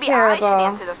feel Maybe terrible. I should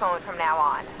answer the phone from now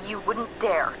on. You wouldn't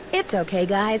dare. It's okay,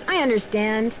 guys. I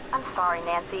understand. I'm sorry,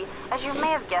 Nancy. As you may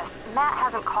have guessed, Matt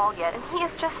hasn't called yet, and he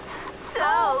is just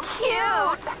so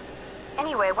cute.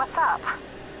 Anyway, what's up?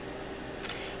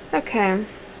 Okay.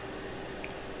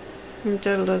 I'm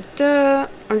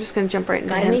just gonna jump right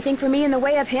into Got hints. anything for me in the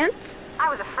way of hints? I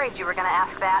was afraid you were going to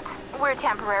ask that. We're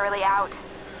temporarily out.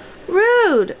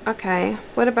 Rude. Okay.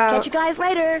 What about? Catch you guys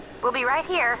later. We'll be right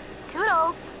here.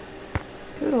 Toodles.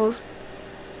 Toodles.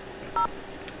 All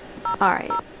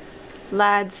right,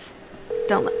 lads,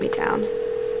 don't let me down.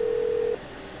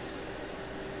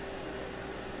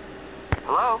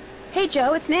 Hello? Hey,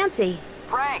 Joe. It's Nancy.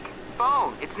 Frank,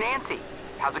 phone. It's Nancy.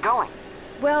 How's it going?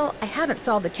 Well, I haven't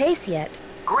solved the case yet.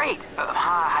 Great.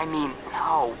 I mean,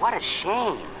 oh, what a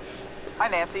shame. Hi,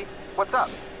 Nancy. What's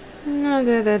up? No, All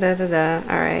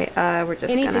right, we're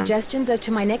just Any gonna... suggestions as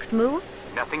to my next move?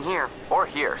 Nothing here. Or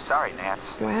here. Sorry, Nance.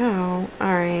 Wow.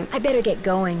 All right. I better get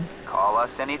going. Call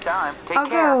us anytime. Take I'll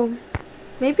care. go.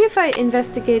 Maybe if I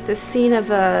investigate the scene of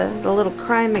the little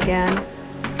crime again.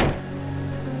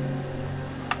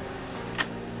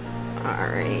 All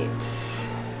right.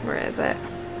 Where is it?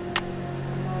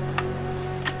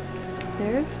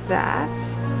 There's that.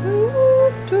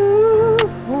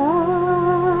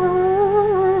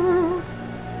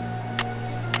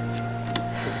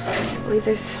 I can't believe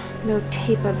there's no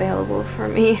tape available for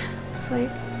me. It's like,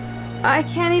 I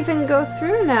can't even go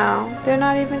through now. They're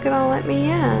not even gonna let me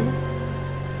in.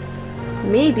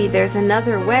 Maybe there's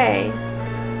another way.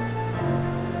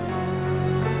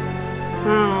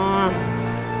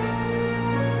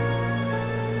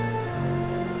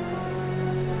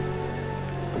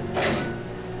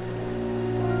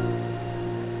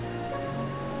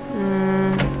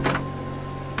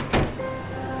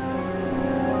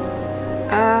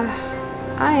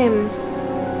 I am...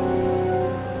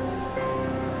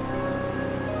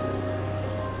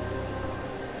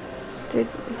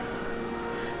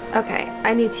 Okay,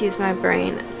 I need to use my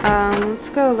brain. Let's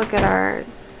go look at our...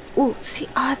 Ooh, see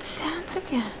odd sounds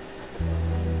again.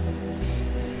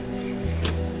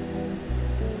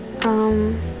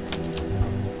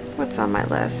 What's on my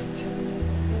list?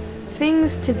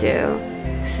 Things to do.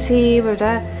 See, but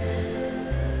that...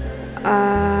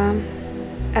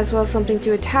 as well as something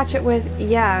to attach it with.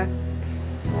 Yeah,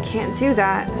 can't do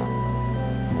that.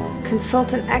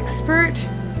 Consult an expert.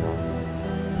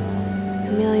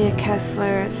 Amelia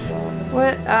Kessler's.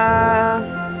 What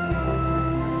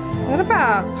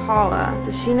about Paula?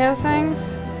 Does she know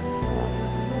things?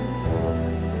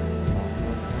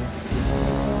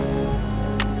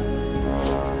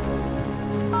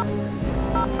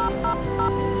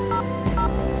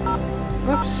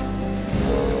 Whoops.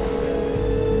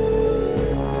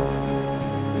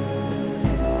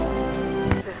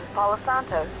 This is Paula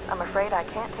Santos. I'm afraid I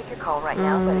can't take your call right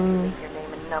now, but if you leave your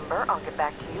name and number, I'll get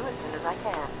back to you as soon as I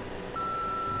can.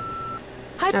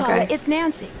 Hi, Paula. It's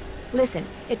Nancy. Listen,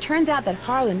 it turns out that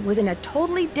Harlan was in a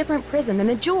totally different prison than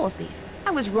the jewel thief.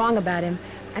 I was wrong about him.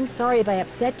 I'm sorry if I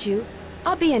upset you.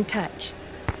 I'll be in touch.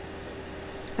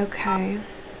 Okay.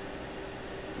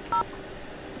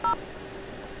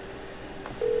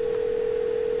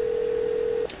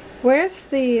 Where's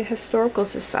the Historical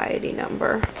Society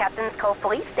number? Captain's Cove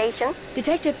Police Station.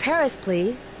 Detective Paris,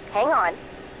 please. Hang on.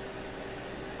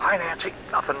 Hi, Nancy.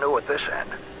 Nothing new at this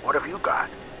end. What have you got?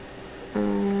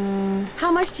 How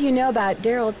much do you know about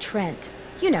Daryl Trent?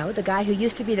 You know, the guy who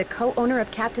used to be the co-owner of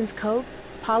Captain's Cove?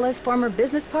 Paula's former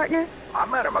business partner? I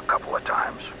met him a couple of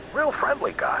times. Real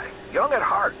friendly guy. Young at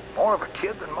heart. More of a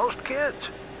kid than most kids.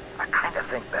 I kind of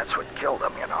think that's what killed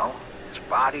him, you know? His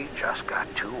body just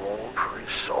got too old for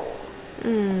his soul.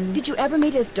 Did you ever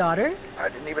meet his daughter? I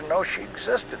didn't even know she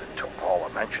existed until Paula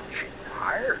mentioned she'd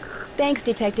hired her. Thanks,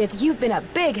 Detective. You've been a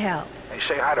big help. Hey,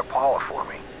 say hi to Paula for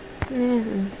me.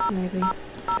 Maybe.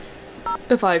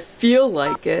 If I feel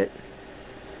like it.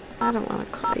 I don't want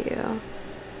to call you.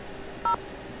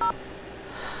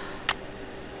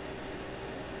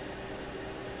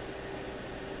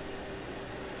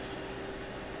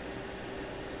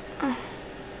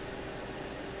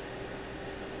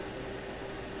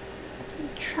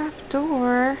 Trap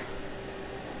door.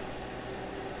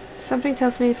 Something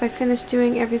tells me if I finish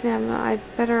doing everything, I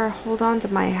better hold on to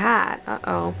my hat.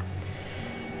 Uh-oh.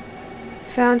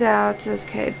 Found out.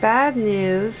 Okay, bad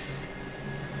news.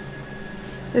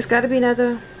 There's got to be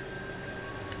another...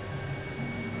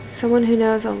 Someone who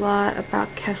knows a lot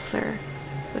about Kessler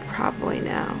would probably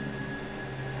know.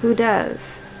 Who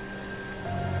does?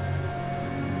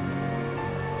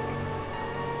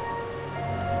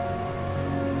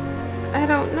 I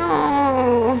don't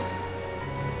know.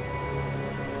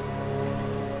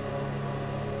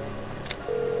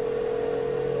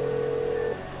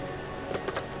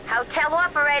 Hotel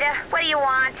operator, what do you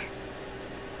want?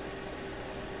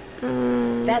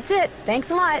 That's it.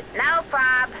 Thanks a lot. No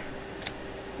prob.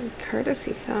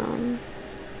 Courtesy phone.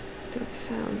 Don't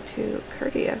sound too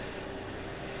courteous.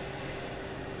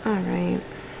 Alright.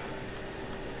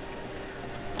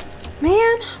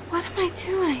 Man, what am I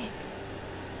doing?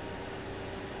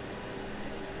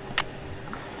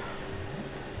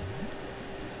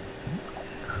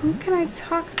 Who can I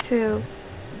talk to?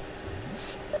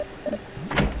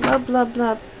 Blub, blub,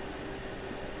 blub.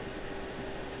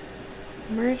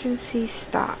 Emergency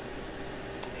stop.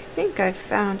 I think I've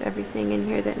found everything in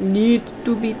here that needs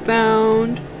to be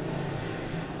found.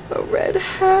 A red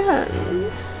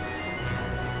hand.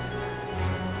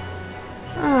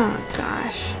 Oh,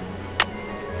 gosh.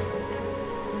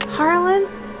 Harlan?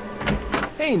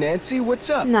 Hey, Nancy, what's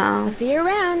up? No. I'll see you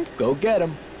around. Go get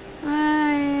him.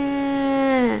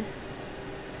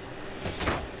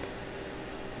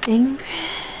 Ingrid?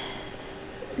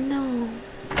 No.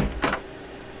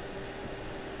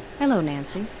 Hello,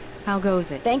 Nancy. How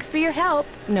goes it? Thanks for your help.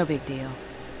 No big deal.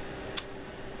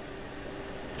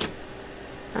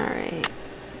 Alright.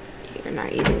 You're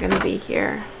not even gonna be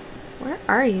here. Where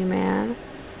are you, man?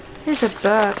 Here's a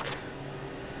book.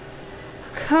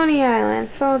 Coney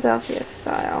Island, Philadelphia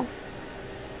style.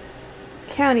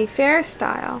 County Fair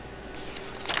style.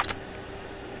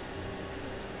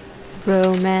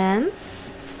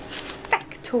 Romance.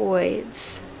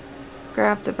 Factoids.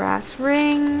 Grab the brass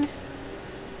ring.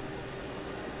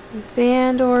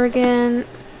 Band organ.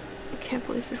 I can't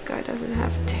believe this guy doesn't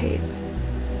have tape.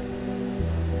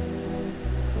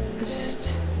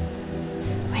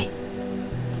 Wait.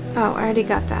 Oh, I already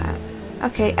got that.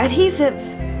 Okay,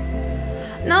 adhesives.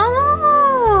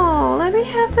 No! Let me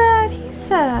have the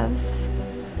adhesives.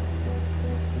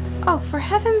 Oh, for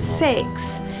heaven's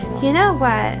sakes. You know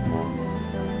what?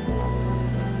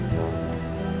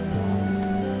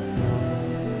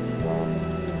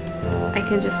 I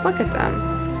can just look at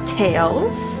them.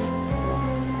 Tails.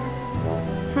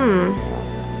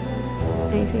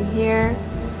 Anything here?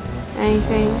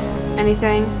 Anything?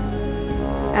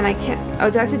 And I can't... Oh,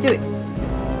 do I have to do it?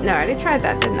 No, I already tried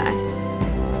that, didn't I?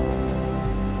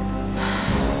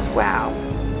 Wow.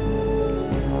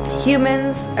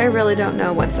 Humans, I really don't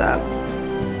know what's up.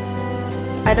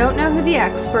 I don't know who the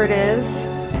expert is.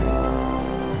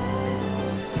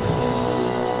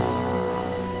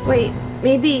 Wait,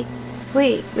 maybe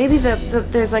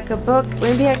there's like a book.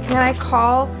 Maybe can I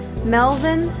call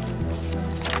Melvin?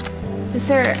 Is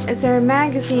there a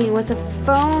magazine with a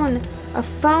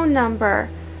phone number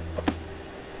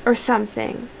or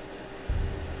something?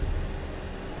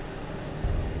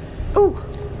 Oh,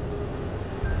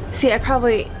 see,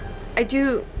 I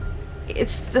do.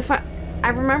 It's the fun. I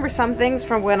remember some things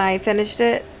from when I finished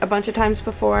it a bunch of times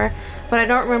before, but I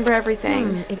don't remember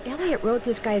everything. If Elliot wrote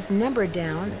this guy's number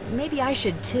down, maybe I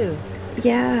should too.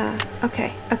 Yeah.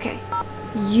 Okay.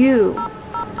 You.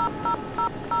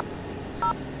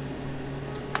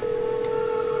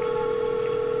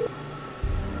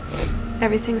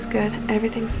 Everything's good.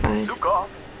 Everything's fine.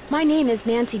 My name is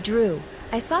Nancy Drew.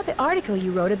 I saw the article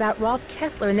you wrote about Rolf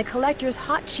Kessler in the Collector's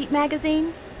Hot Sheet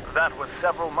magazine. That was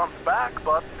several months back,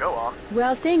 but go on.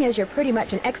 Well, seeing as you're pretty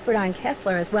much an expert on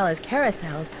Kessler as well as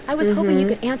carousels, I was hoping you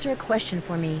could answer a question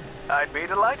for me. I'd be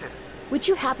delighted. Would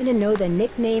you happen to know the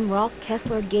nickname Rolf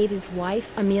Kessler gave his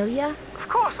wife, Amelia? Of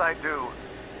course I do.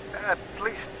 At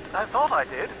least, I thought I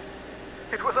did.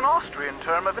 It was an Austrian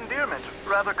term of endearment,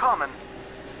 rather common.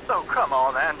 Oh, come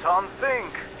on, Anton,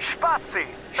 think. Spatzi.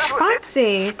 That was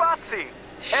it. Spatzi.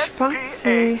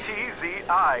 S-P-A-T-Z-I.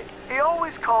 He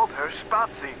always called her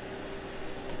Spatzi.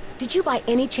 Did you by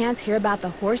any chance hear about the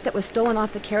horse that was stolen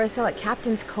off the carousel at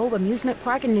Captain's Cove Amusement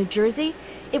Park in New Jersey?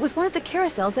 It was one of the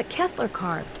carousels that Kessler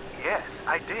carved. Yes,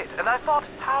 I did, and I thought,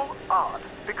 how odd.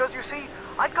 Because you see,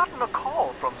 I'd gotten a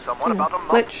call from someone about a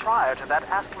month prior to that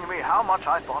asking me how much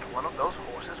I thought one of those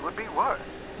horses would be worth.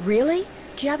 Really?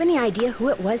 Do you have any idea who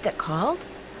it was that called?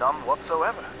 None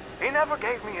whatsoever. He never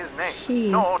gave me his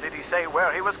name, nor did he say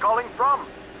where he was calling from.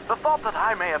 The thought that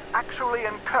I may have actually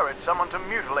encouraged someone to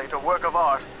mutilate a work of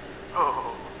art.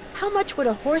 Oh. How much would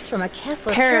a horse from a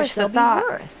Kessler carousel be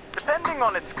worth? Depending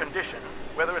on its condition,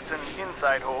 whether it's an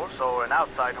inside horse or an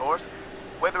outside horse,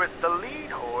 whether it's the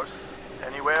lead horse,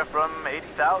 anywhere from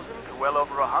 $80,000 to well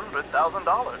over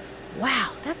 $100,000.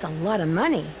 Wow, that's a lot of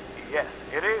money. Yes,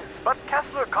 it is. But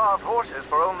Kessler carved horses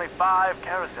for only 5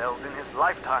 carousels in his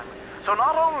lifetime. So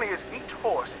not only is each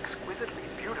horse exquisitely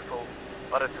beautiful,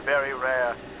 but it's very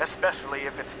rare, especially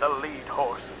if it's the lead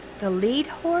horse. The lead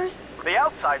horse? The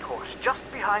outside horse, just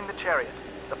behind the chariot,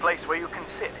 the place where you can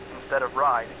sit instead of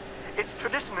ride. It's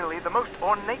traditionally the most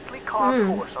ornately carved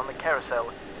horse on the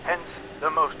carousel, hence the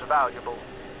most valuable.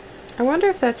 I wonder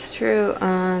if that's true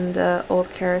on the old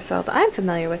carousel that I'm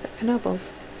familiar with at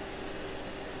Knoebels.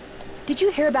 Did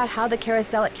you hear about how the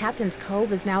carousel at Captain's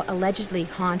Cove is now allegedly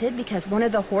haunted because one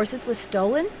of the horses was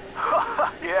stolen?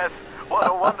 Yes, what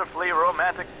a wonderfully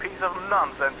romantic piece of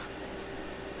nonsense.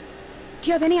 Do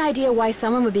you have any idea why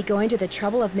someone would be going to the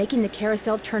trouble of making the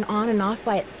carousel turn on and off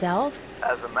by itself?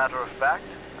 As a matter of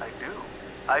fact, I do.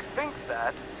 I think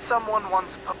that someone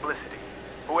wants publicity.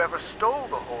 Whoever stole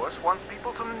the horse wants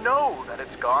people to know that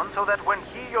it's gone so that when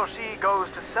he or she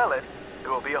goes to sell it, there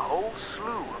will be a whole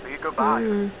slew of eager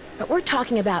buyers. But we're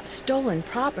talking about stolen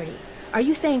property. Are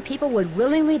you saying people would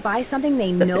willingly buy something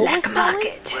they know was stolen?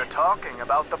 We're talking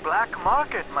about the black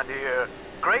market, my dear.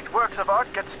 Great works of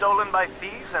art get stolen by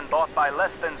thieves and bought by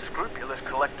less than scrupulous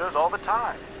collectors all the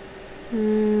time.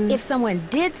 If someone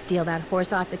did steal that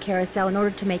horse off the carousel in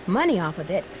order to make money off of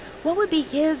it, what would be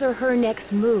his or her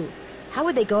next move? How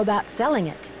would they go about selling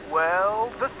it?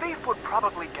 Well, the thief would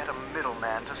probably get a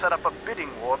middleman to set up a bidding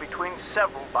war between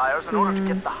several buyers in order to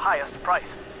get the highest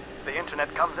price. The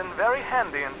internet comes in very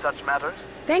handy in such matters.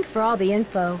 Thanks for all the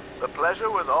info. The pleasure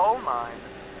was all mine.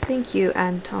 Thank you,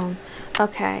 Anton.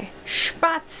 Okay.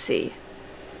 Spatzi.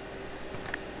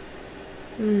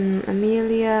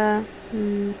 Amelia.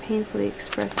 Painfully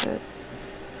expressive.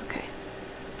 Okay.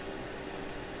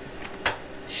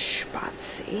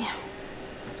 Spatzi.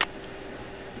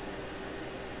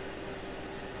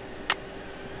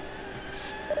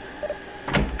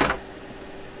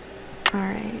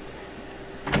 Alright.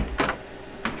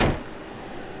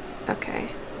 Okay.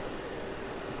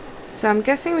 So I'm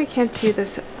guessing we can't do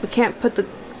this. We can't put the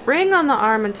ring on the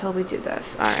arm until we do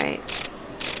this. Alright.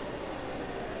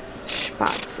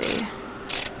 Spatzi.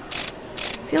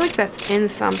 feel like that's in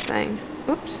something.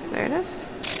 Oops, there it is.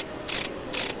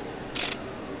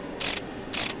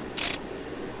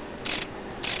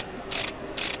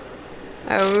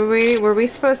 Oh, were we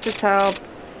supposed to tell?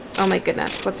 Oh my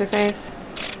goodness, what's her face?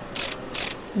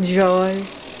 Joy.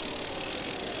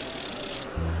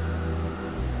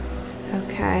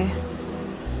 Okay.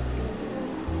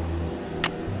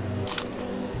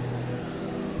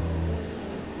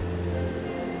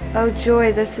 Oh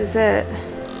Joy, this is it.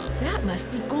 That must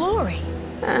be Glory.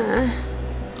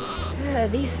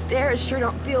 These stairs sure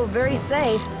don't feel very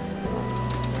safe.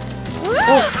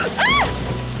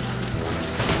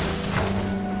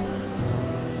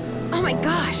 Oh my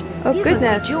gosh! Oh These goodness!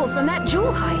 Must be jewels from that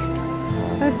jewel heist.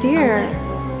 Oh dear!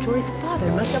 Joy's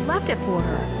father must have left it for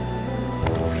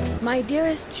her. My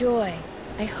dearest Joy,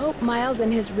 I hope Miles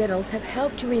and his riddles have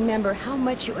helped you remember how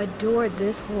much you adored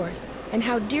this horse and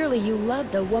how dearly you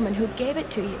loved the woman who gave it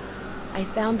to you. I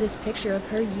found this picture of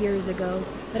her years ago,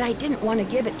 but I didn't want to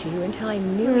give it to you until I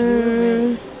knew you were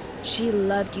ready. She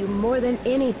loved you more than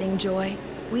anything, Joy.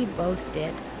 We both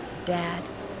did. Dad.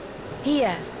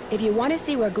 P.S. If you want to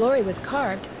see where Glory was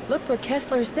carved, look for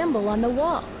Kessler's symbol on the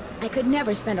wall. I could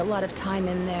never spend a lot of time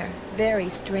in there. Very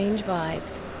strange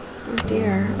vibes. Oh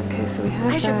dear. Okay, so we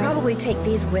have I should probably take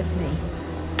these with me.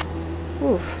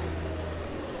 Oof.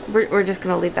 We're just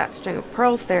gonna leave that string of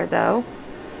pearls there, though.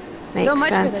 Makes so much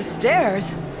sense. for the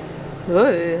stairs.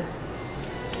 Ooh.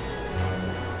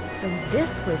 So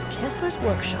this was Kessler's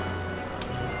workshop.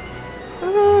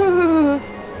 Ooh.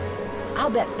 I'll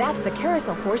bet that's the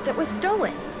carousel horse that was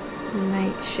stolen.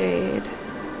 Nightshade.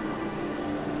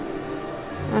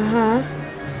 Uh-huh.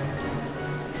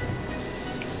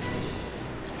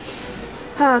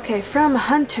 Okay, from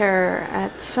Hunter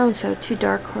at so-and-so to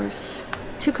Dark Horse.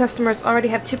 2 customers already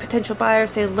have 2 potential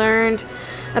buyers. They learned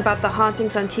about the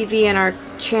hauntings on TV and are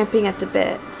champing at the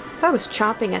bit. I thought it was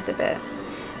chomping at the bit.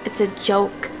 It's a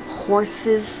joke.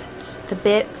 Horses, the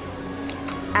bit,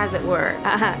 as it were.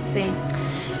 See?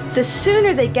 The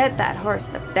sooner they get that horse,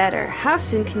 the better. How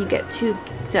soon can you get 2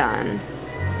 done?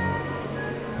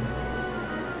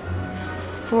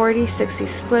 40-60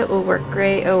 split will work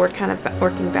great. Oh, we're kind of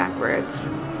working backwards.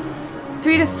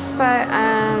 3 to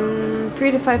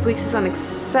 5 weeks is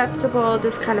unacceptable.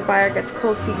 This kind of buyer gets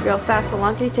cold feet real fast. The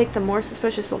longer you take, the more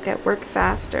suspicious they'll get work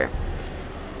faster.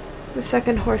 The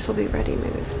second horse will be ready,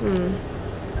 maybe.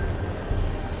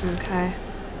 Okay.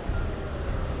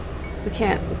 We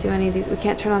can't do any of these. We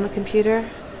can't turn on the computer.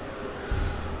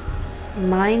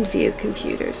 Mind view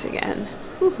computers again.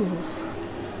 Ooh.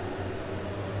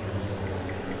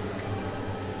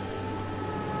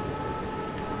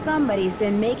 Somebody's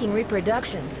been making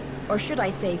reproductions, or should I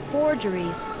say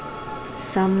forgeries.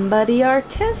 Somebody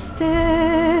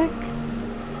artistic.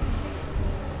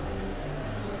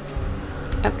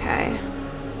 Okay.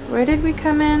 Where did we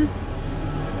come in?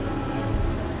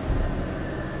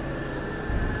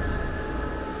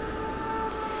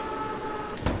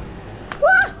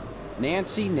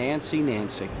 Nancy, Nancy,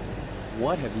 Nancy.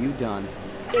 What have you done?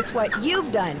 It's what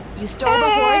you've done. You stole the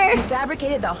horse, you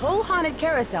fabricated the whole Haunted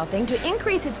Carousel thing to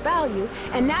increase its value,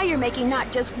 and now you're making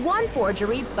not just one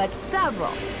forgery, but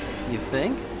several. You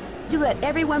think? You let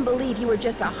everyone believe you were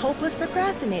just a hopeless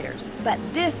procrastinator. But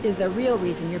this is the real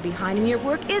reason you're behind in your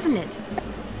work, isn't it?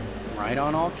 Right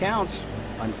on all counts.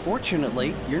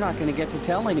 Unfortunately, you're not going to get to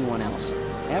tell anyone else.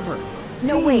 Ever.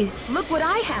 No, wait. Look what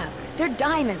I have. They're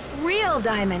diamonds. Real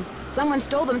diamonds. Someone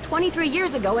stole them 23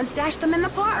 years ago and stashed them in the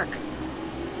park.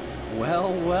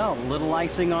 Well, well, little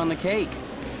icing on the cake.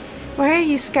 Why are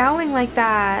you scowling like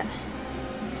that?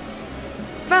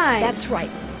 Fine. That's right.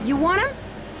 You want them?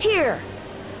 Here.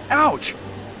 Ouch!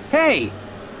 Hey!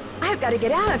 I've got to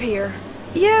get out of here.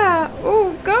 Yeah.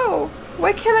 Oh, go.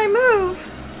 Why can't I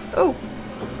move? Oh.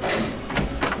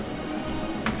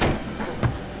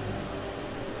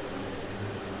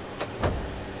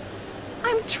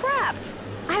 I'm trapped.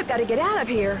 I've got to get out of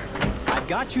here. I've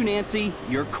got you, Nancy.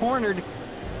 You're cornered.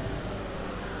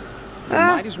 You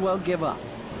might as well give up.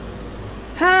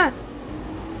 Huh?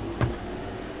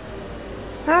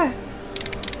 Huh?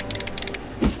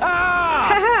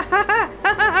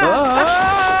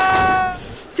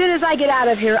 Soon as I get out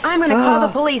of here, I'm gonna call the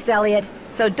police, Elliot.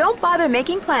 So don't bother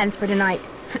making plans for tonight.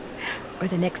 Or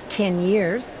the next 10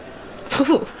 years.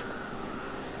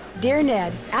 Dear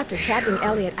Ned, after trapping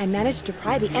Elliot, I managed to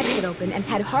pry the exit open and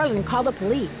had Harlan call the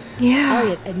police. Yeah.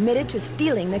 Elliot admitted to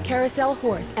stealing the carousel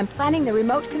horse and planning the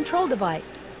remote control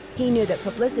device. He knew that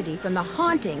publicity from the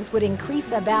hauntings would increase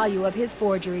the value of his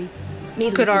forgeries.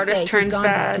 Needless Good to artist say, turns he's gone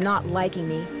back bad. to not liking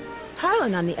me.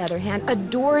 Harlan, on the other hand,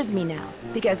 adores me now,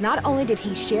 because not only did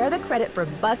he share the credit for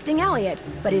busting Elliot,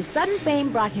 but his sudden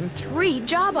fame brought him 3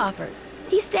 job offers.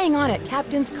 He's staying on at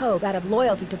Captain's Cove out of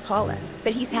loyalty to Paula,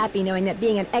 but he's happy knowing that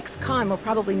being an ex-con will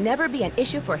probably never be an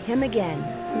issue for him again.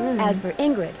 As for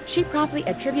Ingrid, she promptly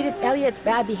attributed Elliot's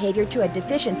bad behavior to a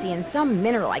deficiency in some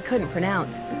mineral I couldn't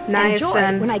pronounce. Nice. And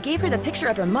Joy, when I gave her the picture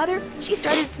of her mother, she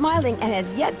started smiling and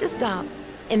has yet to stop.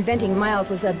 Inventing Miles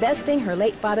was the best thing her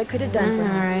late father could have done for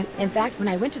her. Right. In fact, when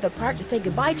I went to the park to say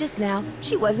goodbye just now,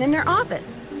 she wasn't in her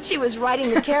office. She was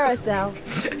riding the carousel.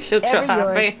 She'll Ever try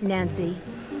yours, me. Nancy.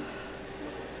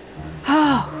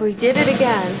 Oh, we did it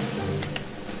again.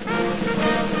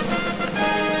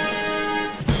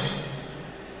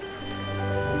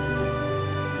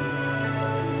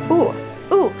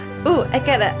 Ooh, I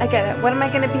get it. What am I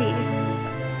gonna be?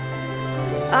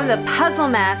 I'm the puzzle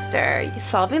master,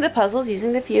 solving the puzzles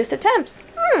using the fewest attempts.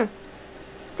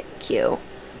 Thank you.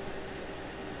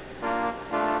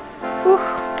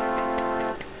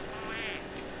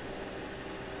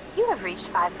 You have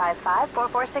reached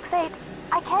 555-4468.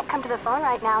 I can't come to the phone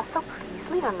right now, so please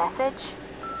leave a message.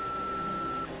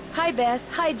 Hi, Bess.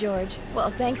 Hi, George.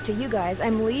 Well, thanks to you guys,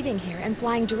 I'm leaving here and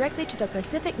flying directly to the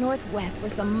Pacific Northwest for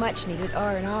some much-needed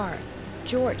R&R.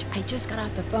 George, I just got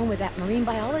off the phone with that marine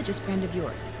biologist friend of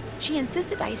yours. She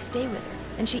insisted I stay with her,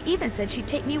 and she even said she'd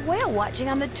take me whale watching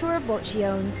on the tour boat she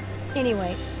owns.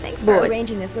 Anyway, thanks for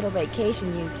arranging this little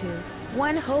vacation, you two.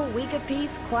 1 whole week of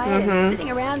peace, quiet, and sitting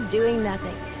around doing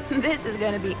nothing. This is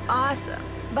gonna be awesome.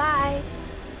 Bye.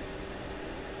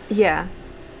 Yeah.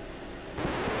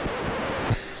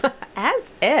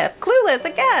 As if. Clueless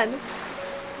again.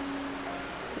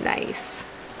 Nice.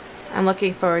 I'm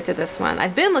looking forward to this one.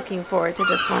 I've been looking forward to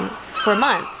this one for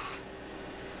months.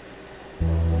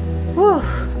 Whew.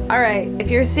 Alright, if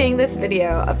you're seeing this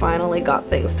video, I finally got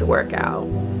things to work out.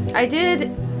 I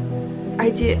did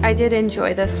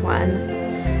enjoy this one.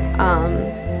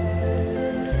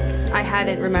 I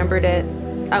hadn't remembered it.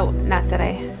 Oh, not that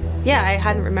I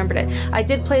hadn't remembered it. I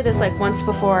did play this like once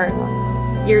before,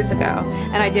 years ago,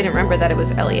 and I didn't remember that it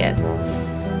was Elliot.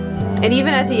 And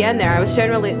even at the end there, I was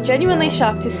genuinely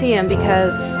shocked to see him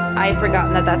because I had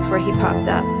forgotten that that's where he popped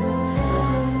up.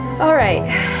 Alright,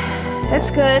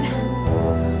 that's good.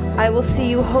 I will see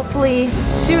you hopefully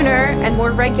sooner and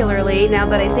more regularly now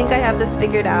that I think I have this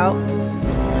figured out.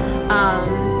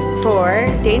 For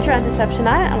Danger on Deception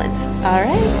Island.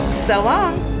 Alright, so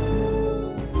long.